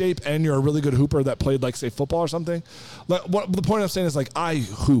crazy shape and you're a really good hooper that played like say football or something. Like what the point I'm saying is like I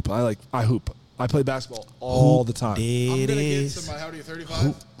hoop. I hoop. I play basketball all the time. I'm gonna get some. How old are you?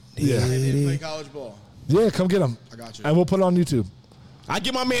 35. Yeah. I didn't play college ball. Yeah, come get him. I got you. And we'll put it on YouTube. I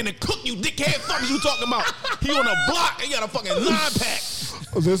get my man to cook you, dickhead. Fuck is you talking about? He on a block. He got a fucking 9-pack.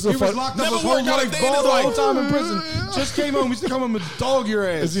 This is a He was locked up Never his whole worked out a life, day in ball his the whole life. time in prison. Just came home. He's to come home and dog your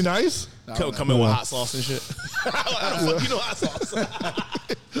ass. Is he nice? Come in with hot sauce and shit. How the fuck you know hot sauce?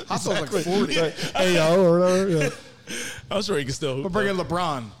 I saw like 40. AO or whatever. Yeah. I'm sure he can still hoop. We're bringing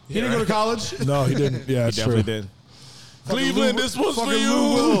LeBron. He didn't go to college. No, he didn't. Yeah, He that's definitely true. did. Cleveland, this was for fucking you.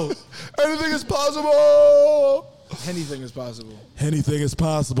 Lou Will. Anything is possible. Anything is possible. Anything is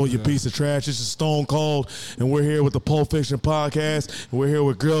possible, you piece of trash. This is Stone Cold, and we're here with the Pulp Fiction podcast, and we're here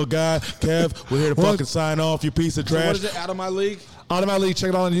with Grill Guy, Kev. We're here to fucking sign off, you piece of So what trash. is it? Out of my league. Out of My League. Check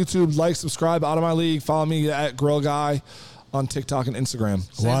it out on YouTube. Like, subscribe. Out of My League. Follow me at Grill Guy on TikTok and Instagram.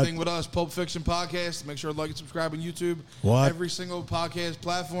 Same thing with us. Pulp Fiction podcast. Make sure to like and subscribe on YouTube. What? Every single podcast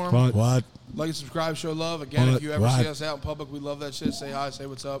platform. What? Like and subscribe. Show love. Again, What? if you ever What? see us out in public, we love that shit. Say hi. Say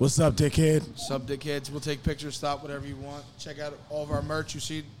what's up. What's up, dickhead? Sub dickheads. We'll take pictures. Stop whatever you want. Check out all of our merch. You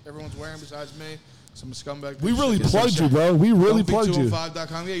see everyone's wearing besides me. Some scumbag. We really plugged you, bro. We really plugged you.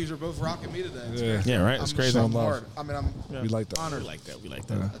 Dunphy205.com. Yeah, you were both rocking me today. It's great. Yeah, right? It's crazy. I'm Love. hard. I mean, I'm We like that. honored. We like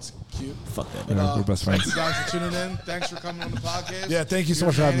that. That's cute. Fuck that. But, Yeah, we're best friends. Thank you guys for tuning in. Thanks for coming on the podcast. Yeah, thank you so You're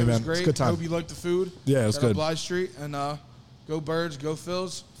much for having a me, It was man. great. It's a good time. Hope you liked the food. Yeah, it was Shout out good. Blythe Street and go Birds, go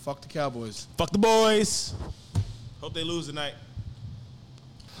Phils. Fuck the Cowboys. Fuck the boys. Hope they lose tonight.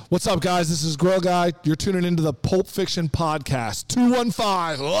 What's up, guys? This is Grill Guy. You're tuning into the Pulp Fiction podcast. 215.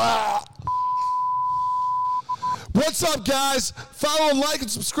 Ah! What's up, guys? Follow, like,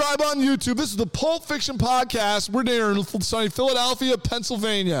 and subscribe on YouTube. This is the Pulp Fiction podcast. We're near in sunny Philadelphia,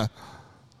 Pennsylvania.